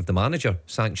different if the manager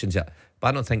sanctions it. But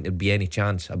I don't think there'd be any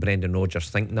chance of Brendan Rodgers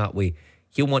thinking that way.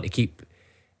 He'll want to keep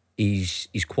his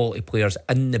quality players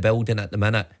in the building at the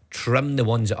minute, trim the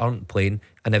ones that aren't playing,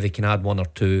 and if he can add one or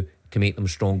two to make them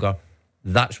stronger,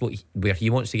 that's where he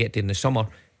wants to get to in the summer.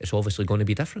 It's obviously going to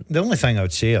be different. The only thing I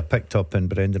would say I picked up in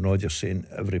Brendan Rodgers saying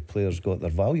every player's got their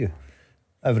value.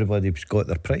 Everybody's got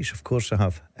their price, of course I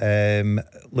have.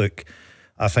 Look,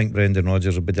 I think Brendan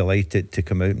Rodgers will be delighted to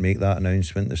come out and make that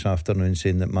announcement this afternoon,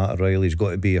 saying that Matt O'Riley's got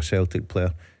to be a Celtic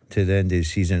player to the end of the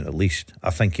season at least.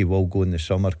 I think he will go in the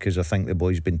summer because I think the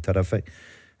boy's been terrific.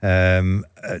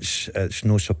 It's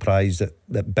no surprise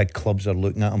that big clubs are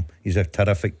looking at him. He's a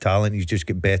terrific talent. He's just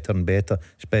got better and better,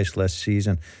 especially this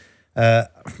season.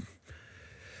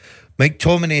 Mike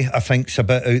Tominey, I think, is a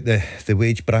bit out the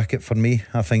wage bracket for me.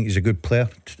 I think he's a good player.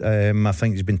 I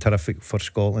think he's been terrific for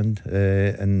Scotland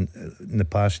in the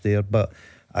past there, but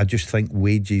I just think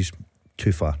wages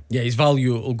too far. Yeah, his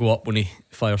value will go up when he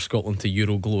fires Scotland to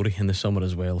Euro glory in the summer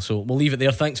as well. So we'll leave it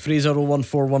there. Thanks, Fraser.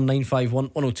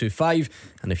 01419511025.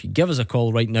 And if you give us a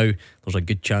call right now, there's a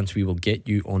good chance we will get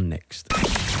you on next.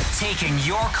 Taking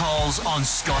your calls on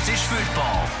Scottish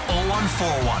football.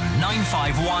 0141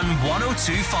 951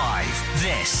 1025.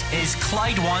 This is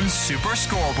Clyde One Super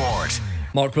Scoreboard.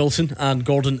 Mark Wilson and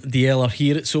Gordon Dalziel are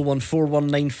here. It's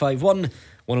 0141951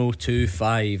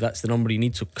 1025. That's the number you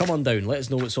need, so come on down, let us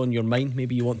know what's on your mind.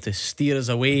 Maybe you want to steer us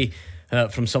away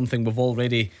from something we've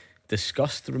already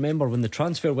discussed. Remember, when the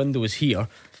transfer window is here,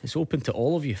 it's open to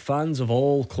all of you, fans of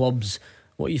all clubs.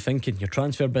 What are you thinking? Your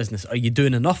transfer business, are you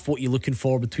doing enough? What are you looking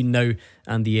for between now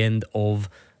and the end of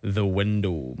the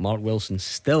window? Mark Wilson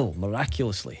still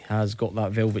miraculously has got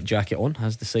that velvet jacket on,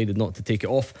 has decided not to take it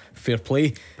off. Fair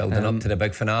play. Building up to the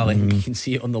big finale. You can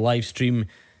see it on the live stream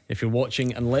if you're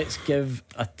watching, and let's give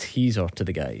a teaser to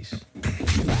the guys.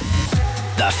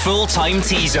 The full-time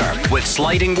teaser with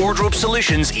Sliding Wardrobe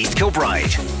Solutions East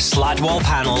Kilbride. Slat wall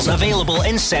panels available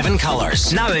in 7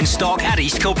 colours. Now in stock at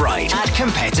East Kilbride at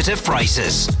competitive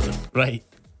prices. Right.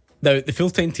 Now, the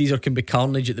full-time teaser can be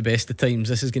carnage at the best of times.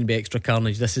 This is going to be extra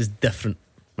carnage. This is different.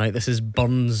 Right? This is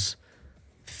Burns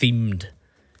themed.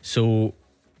 So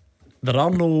there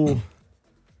are no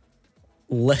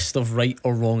list of right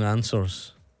or wrong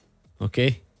answers.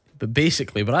 Okay? But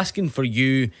basically, we're asking for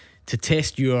you to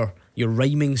test your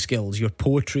rhyming skills, your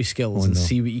poetry skills, and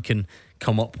see what you can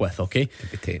come up with, okay?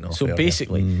 So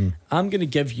basically, I'm going to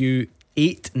give you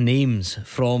 8 names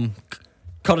from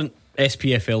current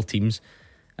SPFL teams,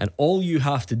 and all you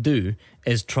have to do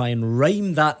is try and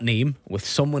rhyme that name with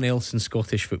someone else in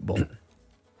Scottish football.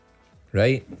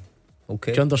 Right.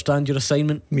 Okay. Do you understand your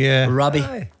assignment? Yeah. Rabbi?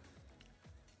 Aye.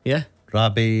 Yeah?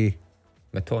 Rabbi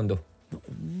Matondo.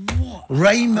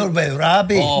 Rhymer with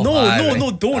Rabbi.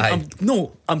 No,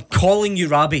 don't. I'm calling you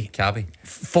Rabbi Cabby.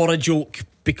 for a joke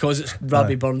because it's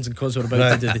Rabbi Burns and because we're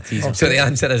about to do the teaser. So the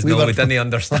answer is no, we didn't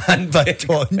understand.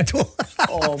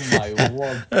 Oh my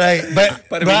word. Right,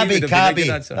 but Rabbi Cabby,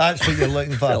 that's what you're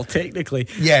looking for. Well, technically,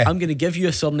 yeah. I'm going to give you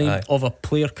a surname of a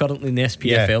player currently in the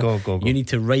SPFL. Yeah, go. You need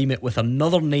to rhyme it with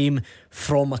another name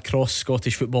from across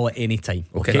Scottish football at any time.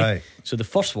 Okay. Right. So the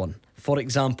first one, for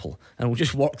example, and we'll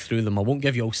just work through them. I won't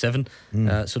give you all 7.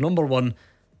 So number 1,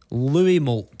 Louis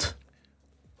Moult.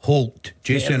 Holt.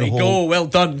 Jason There we Holt. go. Well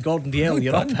done, Gordon Dalziel.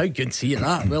 You're up. How good to you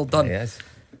that? Well done. Yes.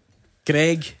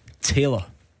 Greg Taylor.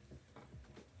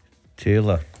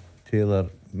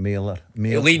 Mailer.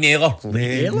 Lee Naylor.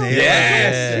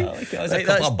 Yes. That's a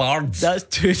couple of bards. That's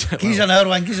 2. He's another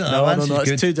one. No,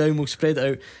 that's 2 down. We'll spread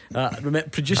it out.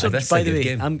 Remember, producer, by the way,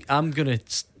 game. I'm going to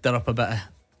stir up a bit of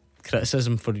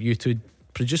criticism for you two.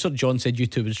 Producer John said you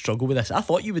two would struggle with this. I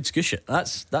thought you would scoosh it.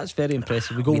 That's very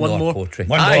impressive. We go one more. Poetry.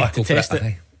 One more to test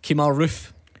it. Kemal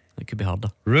Roof. It could be harder.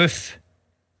 Ruth.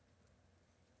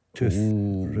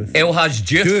 El Haj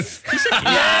Juth.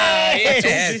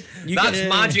 Yes. That's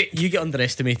magic. You get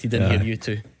underestimated in here, you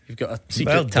two. You've got a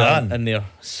secret talent in there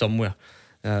somewhere.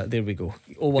 There we go.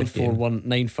 0141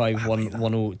 951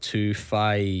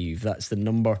 1025. That's the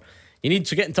number you need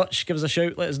to get in touch. Give us a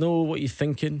shout. Let us know what you're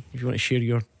thinking. If you want to share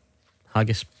your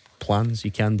haggis plans, you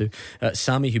can do.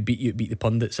 Sammy, who beat you at Beat the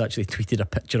Pundits, actually tweeted a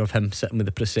picture of him sitting with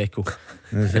the Prosecco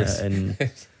in,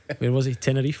 where was he?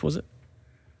 Tenerife, was it?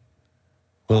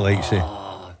 Well, like say,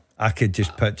 I could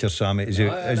just picture Sammy.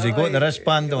 Has he got the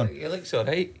wristband on? He looks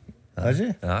alright. Has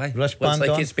he? Aye. Wristband looks like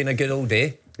on? it's been a good old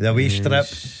day. The wee strip.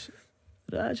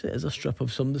 Actually, it is a strip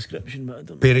of some description, but I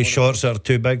don't know. Pair of shorts that are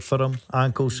too big for him.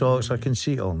 Ankle socks. I can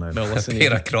see it all now. Well, listen, A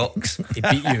pair of Crocs. he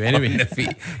beat you anyway. On the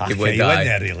feet. He would wouldn't die.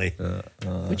 there, really.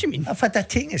 What do you mean? If I'd have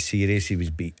taken it serious, he was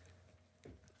beat.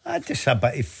 Just a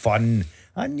bit of fun.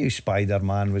 I knew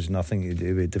Spider-Man was nothing to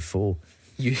do with Defoe.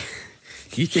 You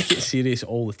take it serious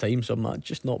all the time, so I'm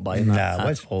just not buying that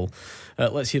at all.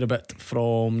 Let's hear a bit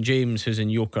from James, who's in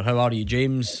Yoker. How are you,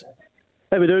 James?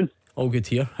 How we doing? All good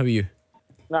here. How are you?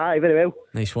 Aye, very well.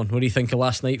 Nice one. What do you think of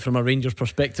last night from a Rangers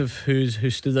perspective? Who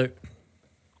stood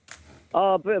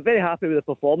out? Very happy with the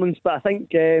performance, but I think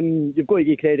you've got to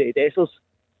give credit to Dessers.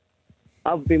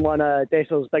 I've been one of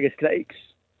Dessers' biggest critics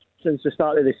since the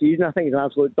start of the season. I think he's an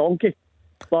absolute donkey,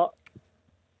 but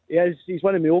he's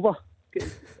winning me over.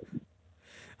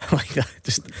 I like that.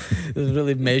 Just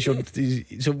really measured.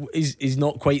 So he's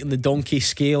not quite on the donkey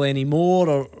scale anymore,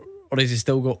 or has he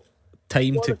still got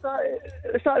time to?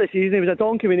 At the start of the season, he was a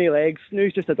donkey with no legs. Now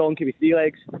he's just a donkey with 3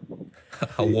 legs.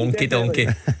 A wonky donkey.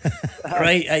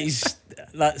 Right,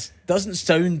 that doesn't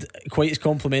sound quite as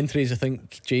complimentary as I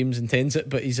think James intends it,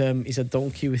 but he's a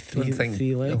donkey with three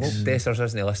legs. I hope Dessers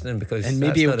isn't listening, because and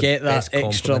maybe he'll get that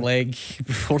extra leg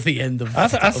before the end of. I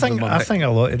think a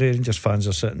lot of Rangers fans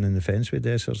are sitting in the fence with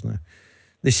Dessers now.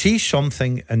 They see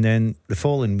something, and then the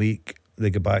following week they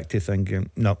go back to thinking,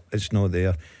 no, it's not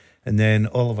there. And then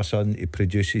all of a sudden he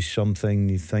produces something.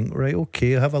 You think, right,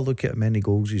 okay, have a look at how many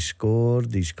goals he's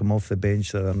scored. He's come off the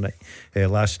bench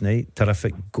last night.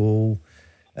 Terrific goal.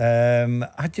 Listen,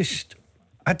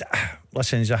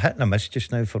 he's a hit and a miss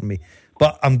just now for me.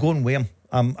 But I'm going with him.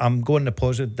 I'm going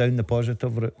down the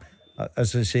positive route.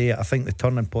 As I say, I think the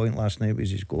turning point last night was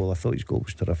his goal. I thought his goal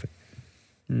was terrific.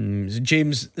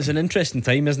 James, it's an interesting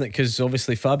time, isn't it? Because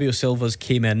obviously Fabio Silva's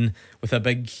came in with a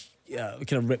big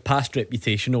kind of past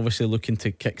reputation, obviously looking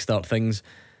to kickstart things.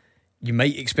 You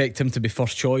might expect him to be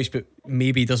first choice, but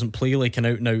maybe he doesn't play like an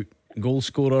out and out goal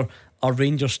scorer. Are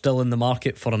Rangers still in the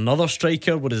market for another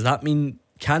striker? What does that mean?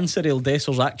 Can Cyril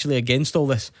Dessers actually, against all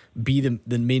this, be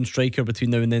the main striker between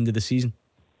now and the end of the season?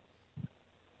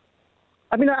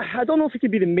 I mean, I don't know if he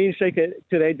could be the main striker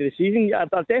to the end of the season.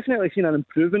 I've definitely seen an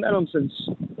improvement in him since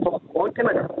Clyde came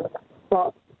in,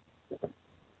 but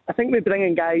I think we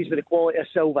bringing guys with the quality of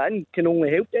Silva in can only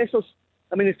help Dessers.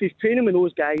 I mean, if he's training with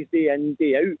those guys day in,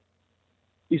 day out,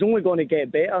 he's only going to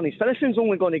get better, and his finishing's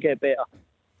only going to get better.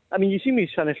 I mean, you see me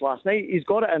finish last night. He's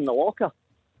got it in the locker.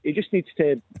 He just needs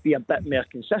to be a bit more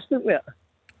consistent with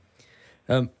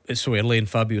it. It's so early in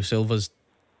Fabio Silva's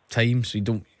time, so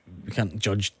we can't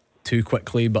judge too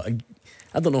quickly. But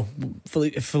I don't know.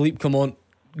 If Philippe Clement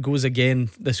goes again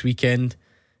this weekend,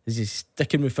 is he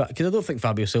sticking with? Because I don't think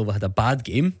Fabio Silva had a bad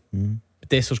game. But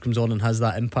Dessers comes on and has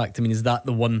that impact. I mean, is that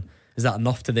the one? Is that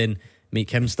enough to then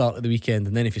make him start at the weekend?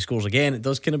 And then if he scores again, it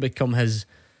does kind of become his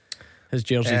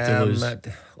jersey to lose.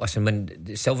 Listen,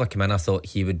 when Silva came in, I thought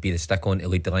he would be the stick on to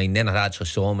lead the line. Then I actually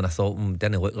saw him and I thought,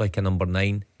 didn't look like a number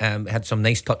 9. Had some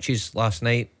nice touches last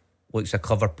night. Looks a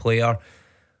clever player.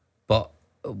 But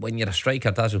when you're a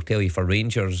striker, Daz will tell you, for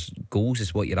Rangers, goals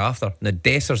is what you're after. Now,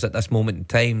 Dessers at this moment in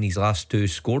time, these last 2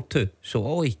 scored 2. So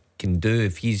all he can do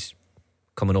if he's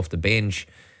coming off the bench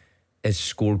is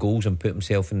score goals and put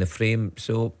himself in the frame.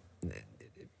 So,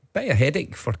 bit of a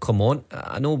headache for Clement.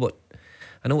 I know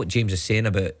what James is saying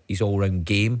about his all-round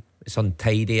game. It's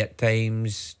untidy at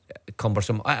times,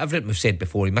 cumbersome. Everything we've said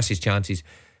before, he misses chances,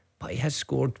 but he has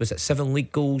scored, was it 7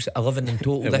 league goals, 11 in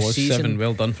total it this was season. 7.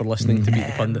 Well done for listening to beat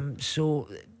the pundit. So,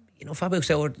 Fabio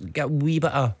Silva got a wee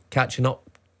bit of catching up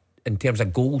in terms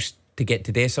of goals to get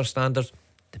to Dessers standards.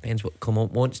 Depends what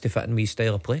Clement wants to fit in with his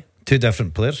style of play. 2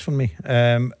 different players for me.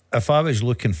 If I was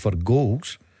looking for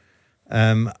goals,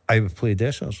 I would play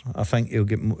Dessers. I think he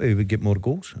would get more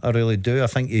goals. I really do. I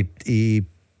think he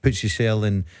puts himself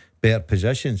in better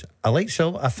positions. I like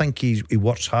Silva. I think he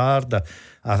works hard.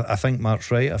 I think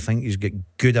Mark's right. I think he's got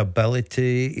good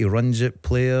ability. He runs at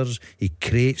players. He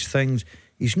creates things.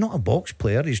 He's not a box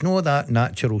player. He's not that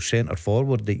natural centre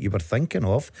forward that you were thinking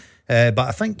of. But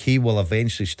I think he will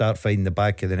eventually start finding the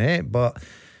back of the net. But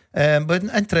an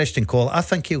interesting call. I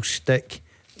think he'll stick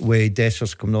with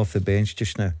Dessers coming off the bench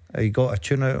just now. He got a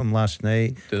tune out of him last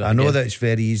night. I know that it's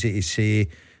very easy to say,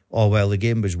 oh well, the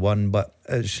game was won, but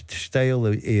it's style,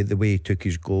 the way he took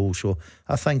his goal. So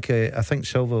I think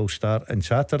Silva will start on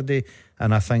Saturday,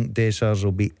 and I think Dessers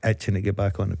will be itching to get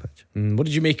back on the pitch. What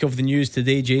did you make of the news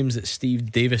today, James, that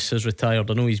Steve Davis has retired?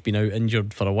 I know he's been out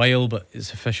injured for a while, but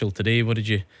it's official today. How did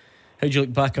you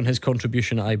look back on his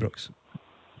contribution at Ibrox?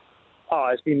 Oh,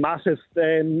 it's been massive.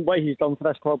 What he's done for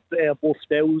this club, both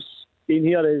spells, being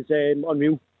here is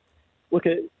unreal. Look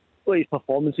at his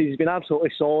performances. He's been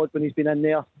absolutely solid when he's been in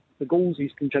there. The goals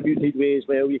he's contributed with as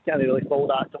well, you can't really fault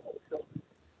that at all. So,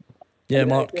 yeah,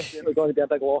 Mark. It's definitely going to be a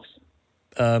big loss.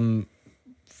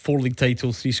 4 league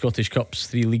titles, 3 Scottish Cups,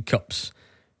 3 League Cups,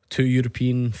 2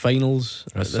 European finals.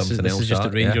 This is just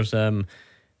at Rangers. Yeah.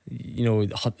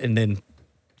 And then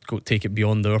go take it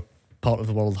beyond our part of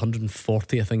the world.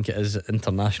 140, I think it is,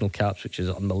 international caps, which is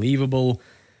unbelievable.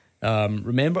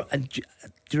 Remember, and do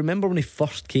you remember when he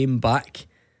first came back?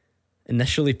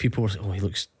 Initially, people were saying, "Oh, he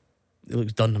looks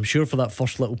done." I'm sure for that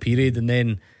first little period, and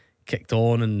then kicked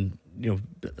on, and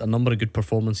a number of good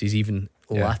performances even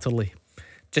latterly.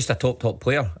 Just a top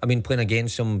player. I mean, playing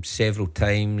against him several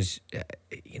times,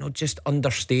 just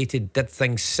understated, did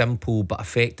things simple but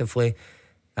effectively.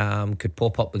 Could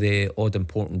pop up with the odd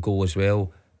important goal as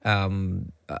well.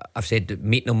 I've said that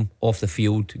meeting him off the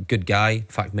field, good guy. In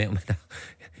fact, met him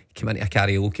came into a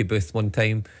karaoke booth one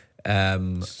time.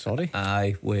 Sorry?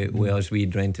 Aye, with us,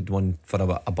 we'd rented one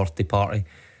for a birthday party,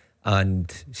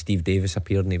 and Steve Davis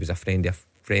appeared, and he was a friend of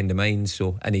mine,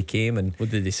 so, and he came, and what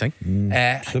did he sing?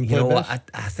 What,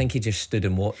 I think he just stood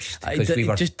and watched, because we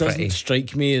were, it just doesn't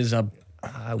strike me as a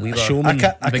showman.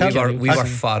 We were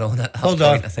far on at that point,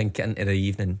 I think, into the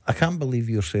evening. I can't believe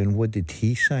you're saying, what did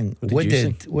he sing? What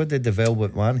did the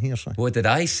Velvet Man here sing? What did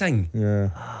I sing? Yeah.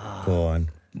 Go on.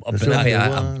 A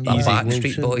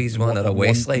Backstreet Boys one, or a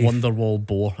Westlife Wonderwall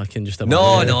bore. I can just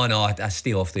no, I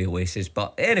stay off the Oasis.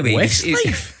 But anyway,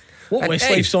 Westlife. What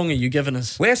Westlife song are you giving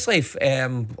us? Westlife,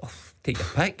 take your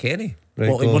pick, Kenny. Right,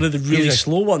 one of the really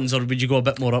slow ones, or would you go a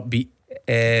bit more upbeat?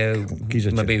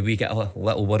 Maybe we get a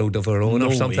little world of our own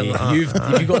or something like that.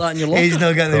 Have you got that in your locker? He's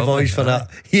not got the voice for that.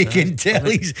 You can tell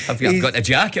I've got the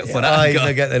jacket for that. He's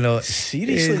not got the notes.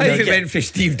 Seriously, how he went from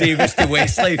Steve Davis to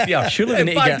Westlife? Yeah, surely we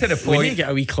need to get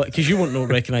a wee clip, because you won't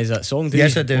recognise that song, do you?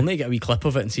 Yes, I do. We'll need to get a wee clip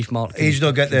of it and see if Mark he's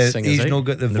not got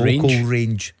the vocal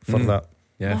range for that.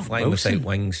 Yeah, Flying Without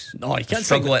Wings. No, you can't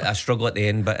I struggle at the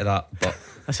end bit of that, but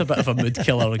that's a bit of a mood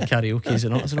killer in karaoke, is it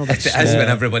not? It is when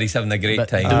everybody's having a great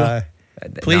time.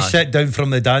 Please sit down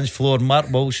from the dance floor. Mark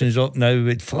Wilson's up now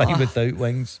with Fly Without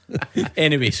Wings.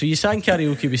 Anyway, so you sang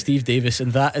karaoke with Steve Davis,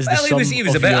 and that is the sum he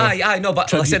was of a bit. No,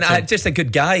 but listen, just a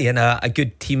good guy and a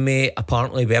good teammate.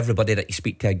 Apparently, with everybody that you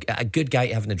speak to, a good guy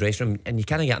to have in the dressing room, and you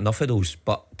can't get enough of those.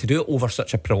 But to do it over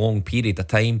such a prolonged period of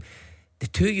time, the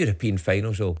 2 European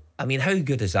finals, though, I mean, how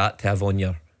good is that to have on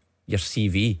your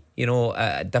CV?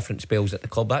 Different spells at the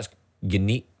club. That's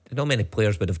unique. Not many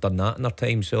players would have done that in their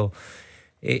time. So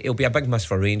it'll be a big miss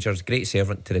for Rangers. Great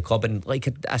servant to the club, and like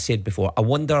I said before, I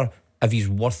wonder if he's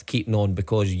worth keeping on,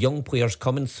 because young players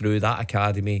coming through that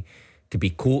academy to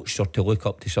be coached or to look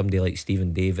up to somebody like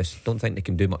Stephen Davis, don't think they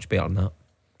can do much better than that.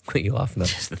 What are you laughing at?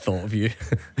 Just the thought of you.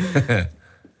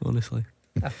 Honestly.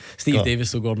 Steve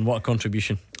Davis, though, Gordon, what a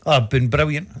contribution. Been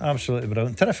brilliant, absolutely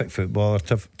brilliant. Terrific footballer,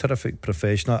 terrific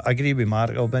professional. I agree with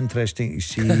Mark. It'll be interesting to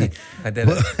see. I did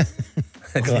it.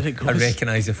 I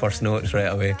recognise the first notes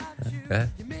right away. Yeah.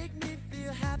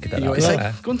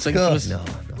 Go and sing for us. No.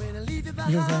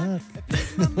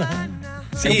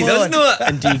 See, he does know it.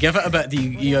 And do you give it a bit? Do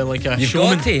you like a you've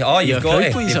showman? Got to.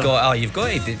 You've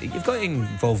got to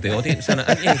involve the audience in it.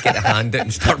 You get a hand out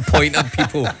and start pointing at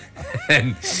people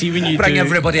and see when you bring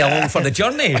everybody along for the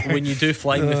journey. When you do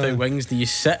Flying Without Wings, do you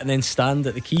sit and then stand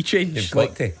at the key change? You've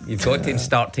got to and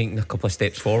start taking a couple of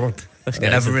steps forward.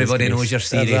 Then everybody knows you're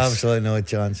serious. There's absolutely no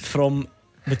chance. From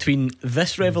between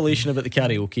this revelation about the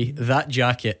karaoke, that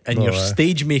jacket, and your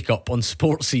stage makeup on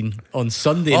Sports Scene on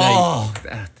Sunday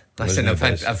night. Listen,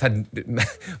 I've had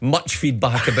much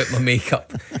feedback about my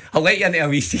makeup. I'll let you into a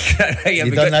wee secret. Right?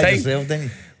 You done that yourself, didn't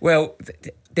you? Well,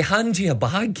 they hand you a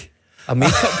bag, a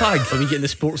makeup bag. Are we getting the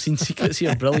Sports Scene secrets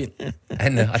here? Brilliant.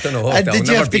 And I don't know what. Did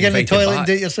you have to get in the toilet and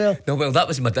do it yourself? No, well, that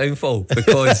was my downfall,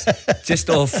 because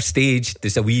just off stage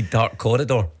there's a wee dark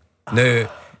corridor. Now,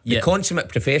 the consummate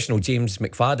professional James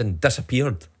McFadden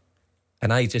disappeared,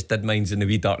 and I just did mine in the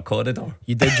wee dark corridor.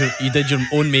 You did your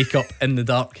own makeup in the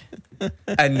dark.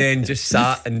 And then just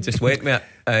sat and just went with it.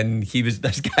 And he was,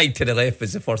 this guy to the left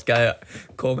was the first guy that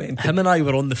commented. Him and I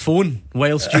were on the phone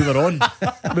whilst you were on.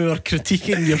 We were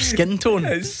critiquing your skin tone.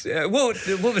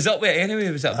 What was up with it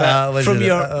anyway? Was that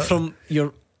from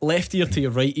your left ear to your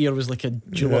right ear was like a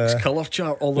Dulux colour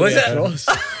chart all the way across.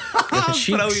 Your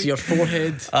cheeks, your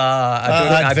forehead.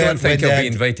 I don't think I'll be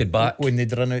invited back. When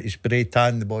they'd run out of spray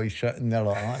tan, the boys sitting there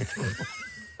like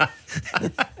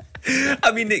that.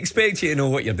 I mean, they expect you to know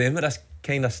what you're doing with this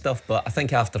kind of stuff, but I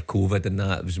think after COVID and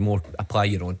that, it was more apply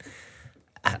your own.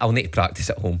 I'll need to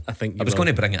practice at home. I was going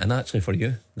to bring it in actually for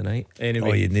you tonight.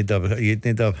 Anyway, you'd need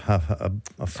a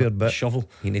fair bit. Shovel.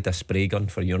 You need a spray gun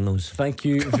for your nose. Thank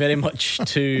you very much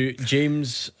to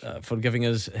James for giving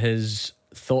us his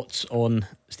thoughts on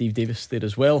Steve Davis there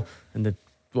as well, and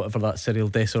whatever that Cyril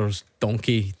Desser's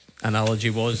donkey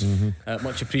analogy was.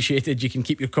 Much appreciated. You can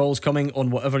keep your calls coming on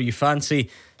whatever you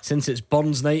fancy. Since it's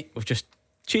Burns night, we've just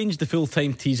changed the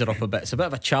full-time teaser up a bit. It's a bit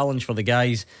of a challenge for the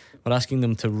guys, We're asking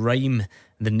them to rhyme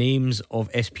the names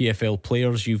of SPFL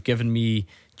players. You've given me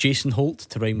Jason Holt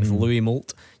to rhyme with Louis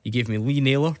Moult. You gave me Lee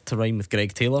Naylor to rhyme with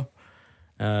Greg Taylor.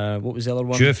 What was the other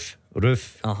one? Joof,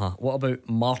 Roof. What about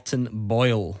Martin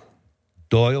Boyle?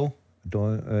 Doyle.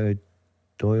 Doyle.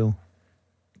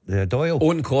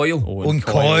 Owen Coyle. Owen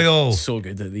Coyle. So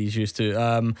good at these used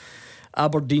to.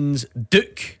 Aberdeen's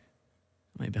Duke.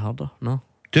 Might be harder. No.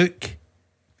 Duke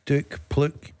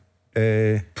Pluck.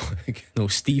 No,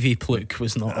 Stevie Pluck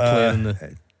was not a player in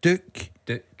the Duke.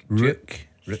 Rook.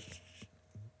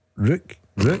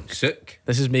 Sook.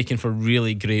 This is making for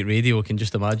really great radio. I can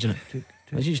just imagine it.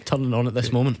 Imagine just turning it on at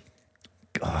this moment.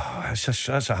 Oh,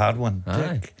 that's a hard one.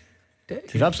 Duke.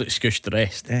 You've absolutely scooshed the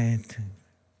rest.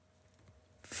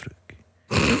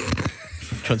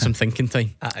 Want some thinking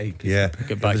time? Yeah, We'll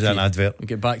get back it was to an you. advert. We'll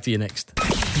get back to you next.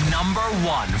 Number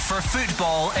 1 for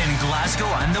football in Glasgow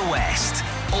and the West.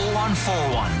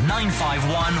 0141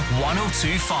 951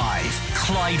 1025.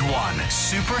 Clyde 1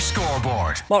 Super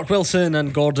Scoreboard. Mark Wilson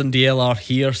and Gordon Dalziel are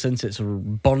here. Since it's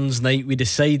Burns night, we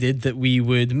decided that we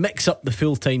would mix up the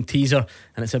full-time teaser,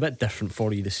 and it's a bit different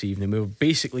for you this evening. We're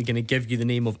basically going to give you the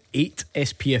name of 8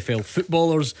 SPFL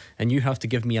footballers, and you have to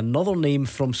give me another name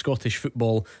from Scottish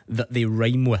football that they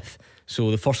rhyme with.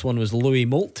 So the first one was Louis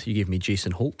Moult. You gave me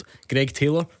Jason Holt. Greg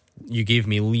Taylor. You gave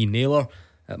me Lee Naylor.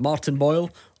 Martin Boyle.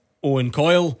 Owen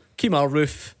Coyle. Kemar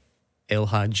Roof. El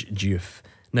Hadj Diouf.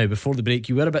 Now, before the break,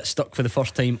 you were a bit stuck for the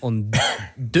first time on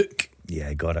Duke. Yeah,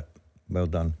 I got it. Well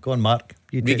done. Go on, Mark.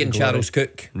 Regan Charles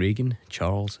Cook. Regan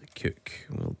Charles Cook.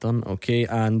 Well done. Okay,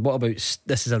 and what about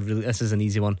this is an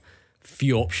easy one.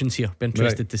 Few options here. Be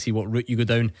interested to see what route you go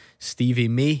down. Stevie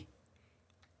May.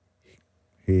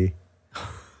 Hey.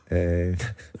 You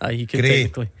can Gray.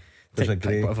 technically There's a pick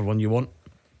Gray. whatever one you want.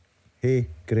 Hey,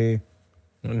 Gray.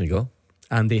 There you go.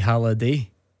 Andy Halliday.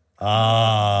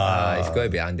 It's got to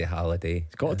be Andy Halliday.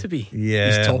 It's got to be. Yeah,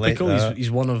 he's topical. like He's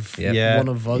one of Yeah. one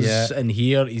of us Yeah. in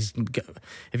here.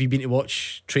 Have you been to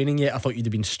watch training yet? I thought you'd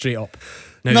have been straight up.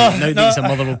 Now No, that he's a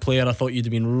Motherwell player, I thought you'd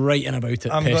have been writing about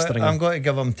it, pestering I'm him. going to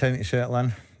give him time to settle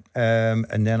in,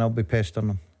 and then I'll be pestering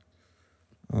him.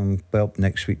 Well, up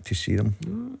next week to see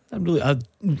them. I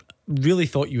really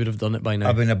thought you would have done it by now.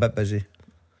 I've been a bit busy,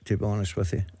 to be honest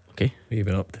with you. Okay, what have you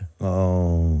been up to?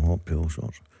 Oh, up to all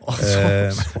sorts.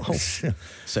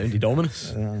 Sounded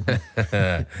ominous.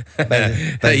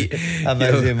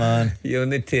 Busy man. You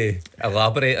need to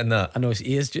elaborate on that. I know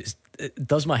he is just. It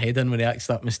does my head in when he acts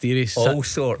that mysterious. All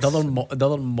sorts. The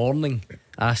other morning,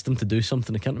 I asked him to do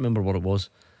something. I can't remember what it was.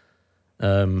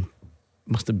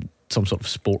 Must have been some sort of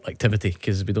sport activity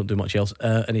because we don't do much else.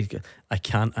 And he, I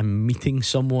can't. I'm meeting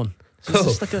someone. So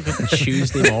it's like a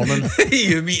Tuesday morning.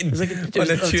 You meeting on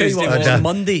a Tuesday morning? It was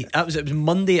Monday. It was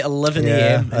Monday at 11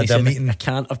 a.m. And he said, I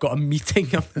can't. I've got a meeting.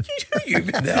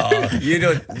 No, you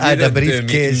don't. I had a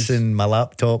briefcase and my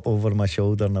laptop over my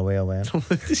shoulder and away I went.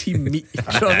 Does he meet you?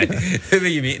 Who are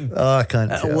you meeting? Oh, I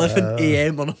can't. At 11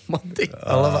 a.m. on a Monday.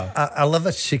 I live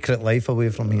a secret life away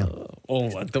from here.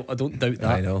 I don't doubt that.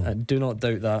 I know. I do not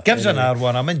doubt that. Give us an hour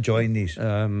one. I'm enjoying these.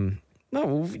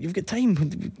 No, you've got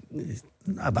time.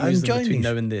 I'm enjoying between these.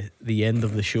 now and the end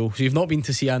of the show. So you've not been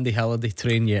to see Andy Halliday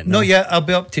train yet? No, yet. I'll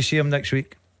be up to see him next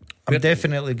week. I'm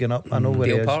definitely going up. I know where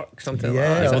he Dale is. Park, something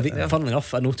Yeah. like that. Funnily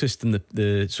enough, I noticed in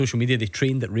the social media they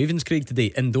trained at Ravenscraig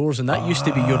today indoors, and that used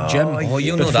to be your gym. Oh,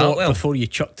 you know that well. Before you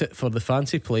chucked it for the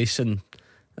fancy place, and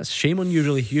that's a shame on you.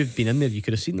 Really, you've been in there. You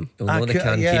could have seen them. You'll know the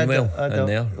canteen well in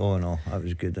there. Oh no, that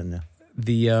was good in there.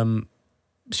 The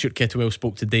Stuart Kettlewell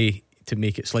spoke today to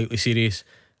make it slightly serious.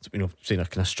 Saying a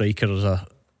kind of striker as a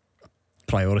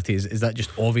priority. Is that just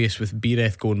obvious with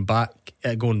Bereth going back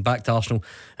to Arsenal?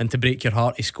 And to break your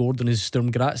heart, he scored in his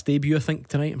Sturm Graz debut, I think,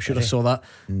 tonight. I'm sure I saw that.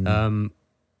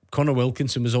 Connor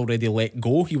Wilkinson was already let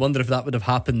go. You wonder if that would have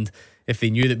happened if they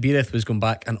knew that Bereth was going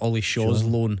back and Ollie Shaw's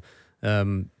loan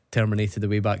terminated the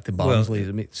way back to Barnsley.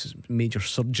 It's major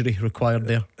surgery required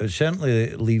there. It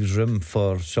certainly leaves room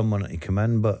for someone to come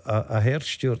in, but I heard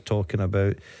Stuart talking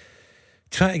about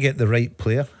trying to get the right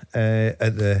player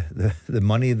at the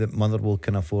money that Motherwell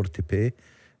can afford to pay.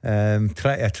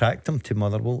 Try to attract them to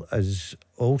Motherwell is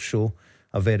also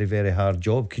a very, very hard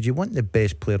job because you want the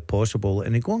best player possible,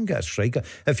 and you go and get a striker.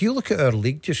 If you look at our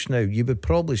league just now, you would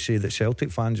probably say that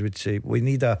Celtic fans would say we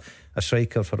need a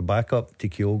striker for backup to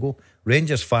Kyogo.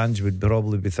 Rangers fans would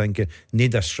probably be thinking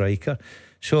need a striker.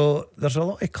 So there's a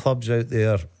lot of clubs out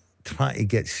there trying to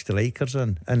get strikers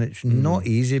in, and it's not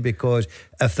easy because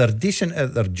if they're decent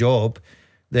at their job,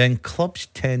 then clubs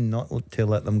tend not to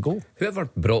let them go. Whoever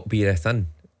brought Bereth in,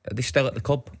 are they still at the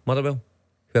club, Motherwell?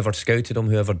 Whoever scouted him,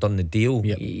 whoever done the deal,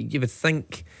 you would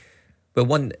think, well,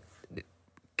 one,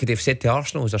 could they have said to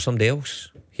Arsenal, is there somebody else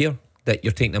here that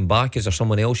you're taking him back? Is there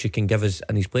someone else you can give us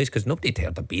in his place? Because nobody had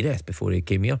heard of Beereth before he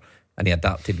came here, and he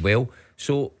adapted well.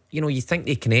 So, you think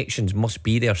the connections must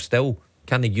be there still.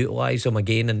 Can they utilise them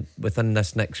again and within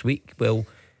this next week? Well,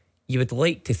 you would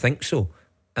like to think so.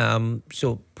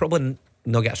 So probably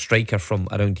not get a striker from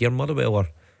around here. Motherwell are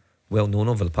well known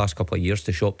over the past couple of years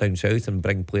to shop down south and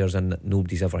bring players in that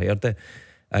nobody's ever heard of,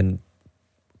 and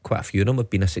quite a few of them have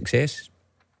been a success.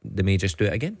 They may just do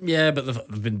it again. Yeah, but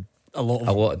there've been a lot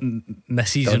of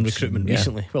misses in recruitment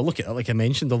recently. Well, look at it, like I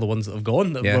mentioned, all the ones that have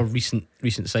gone that were recent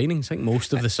signings. I think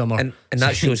most of the summer and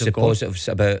that shows the positives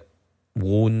about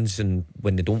loans, and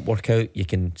when they don't work out you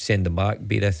can send them back,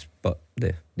 Beereth, but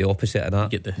the opposite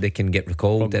of that, they can get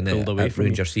recalled and it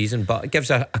ruins your season. But it gives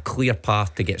a clear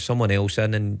path to get someone else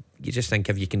in, and you just think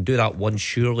if you can do that once,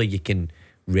 surely you can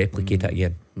replicate it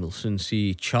again. We'll soon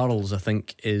see. Charles, I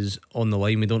think, is on the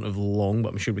line. We don't have long, but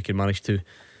I'm sure we can manage to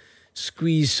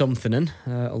squeeze something in,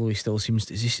 although he still seems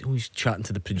to, he's chatting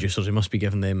to the producers. He must be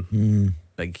giving them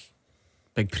big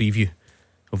preview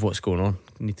of what's going on.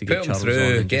 We need to get Charles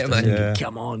through, on, get him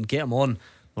in. Get him on.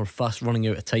 We're fast running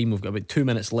out of time. We've got about 2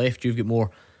 minutes left. You've got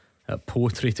more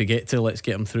poetry to get to. Let's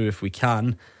get him through if we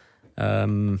can.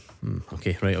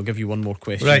 Okay, right, I'll give you one more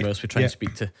question whilst we try and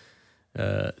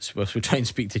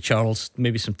speak to Charles.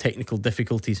 Maybe some technical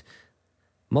difficulties.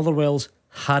 Motherwell's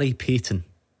Harry Payton.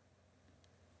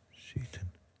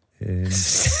 There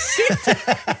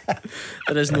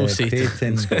is no Satan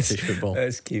in Scottish football.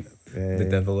 Let's keep the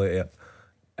devil out of it.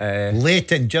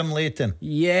 Leighton, Jim Leighton.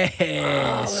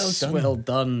 Yes, well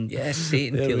done. Yes,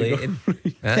 Satan to Leighton.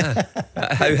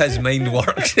 How his mind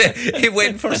works. He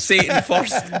went for Satan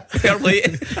first.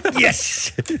 Leighton.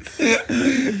 Yes. Do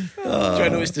you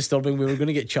know it's disturbing? We were going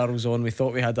to get Charles on. We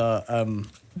thought we had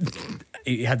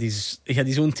he had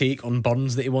his own take on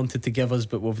Burns that he wanted to give us,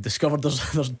 but we've discovered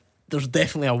there's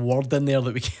definitely a word in there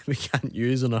that we can't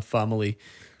use on a family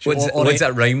show. What's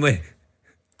that rhyme with?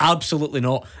 Absolutely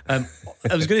not. I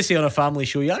was going to say on a family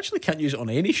show, you actually can't use it on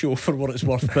any show for what it's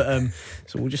worth, but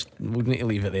so we'll need to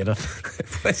leave it there.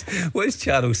 What's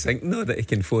Charles thinking though that he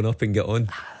can phone up and get on?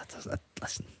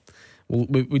 Listen,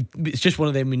 it's just one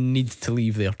of them we need to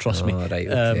leave there, trust me. Right,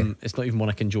 okay. It's not even one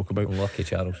I can joke about. Lucky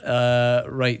Charles.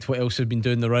 Right, what else has been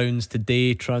doing the rounds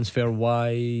today transfer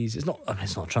wise? It's not a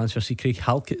transfer. See, Craig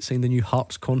Halkett signed the new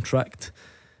Hearts contract.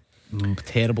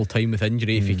 Terrible time with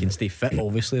injury. If he can stay fit,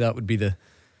 obviously that would be the.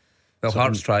 Well,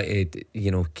 Hearts try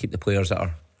to keep the players that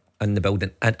are in the building,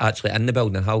 and actually in the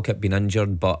building. Halkett been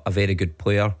injured, but a very good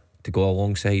player to go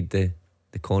alongside the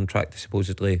contract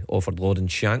supposedly offered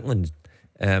Lawrence Shankland.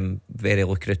 Very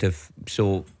lucrative.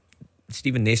 So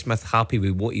Stephen Naismith happy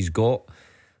with what he's got.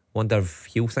 Wonder if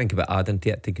he'll think about adding to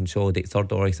it to consolidate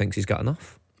third, or he thinks he's got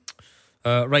enough.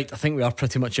 Right, I think we are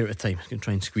pretty much out of time. I'm going to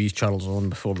try and squeeze Charles on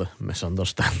before the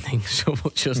misunderstanding, so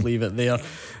we'll just leave it there.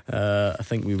 I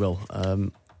think we will.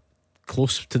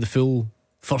 Close to the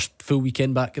first full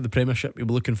weekend back at the Premiership. You'll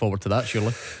be looking forward to that,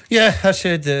 surely. Yeah, I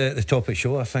said at the top of the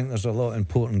show, I think there's a lot of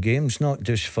important games, not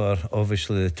just for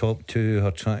obviously the top two who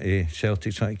are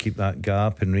Celtic trying to keep that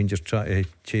gap and Rangers trying to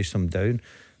chase them down.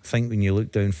 I think when you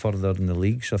look down further in the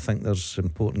leagues, I think there's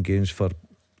important games for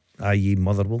i.e.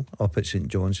 Motherwell up at St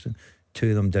Johnstone, two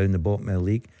of them down the bottom of the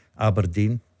league.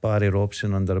 Aberdeen, Barry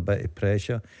Robson under a bit of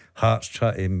pressure. Hearts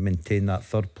try to maintain that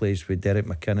third place with Derek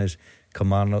McInnes,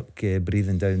 Kilmarnock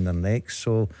breathing down their necks.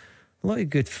 So a lot of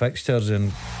good fixtures,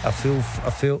 and I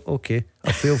feel okay.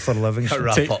 I feel for Livingston.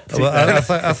 Wrap up.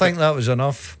 I think that was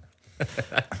enough.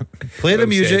 Play the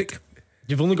music.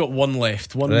 You've only got one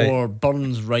left. One more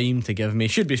Burns rhyme to give me.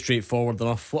 Should be straightforward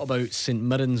enough. What about St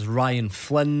Mirren's Ryan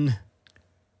Flynn?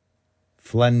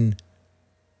 Flynn.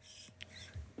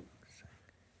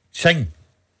 Sing.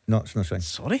 No, it's not sing.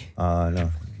 Sorry?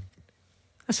 No.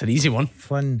 That's an easy one.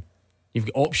 Flynn. You've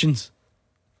got options.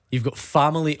 You've got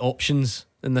family options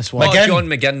in this one. John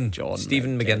McGinn.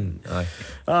 Stephen McGinn.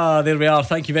 Aye. There we are.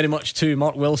 Thank you very much to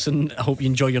Mark Wilson. I hope you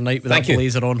enjoy your night with that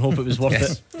blazer on. Hope it was worth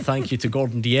it. Thank you to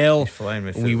Gordon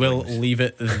Dalziel. We will leave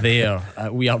it there.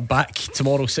 We are back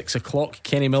tomorrow 6 o'clock.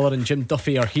 Kenny Miller and Jim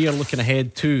Duffy are here looking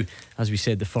ahead to, as we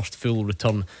said, the first full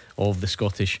return of the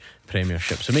Scottish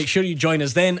Premiership. So make sure you join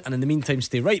us then, and in the meantime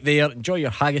stay right there, enjoy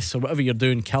your haggis or whatever you're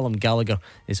doing. Callum Gallagher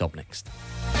is up next.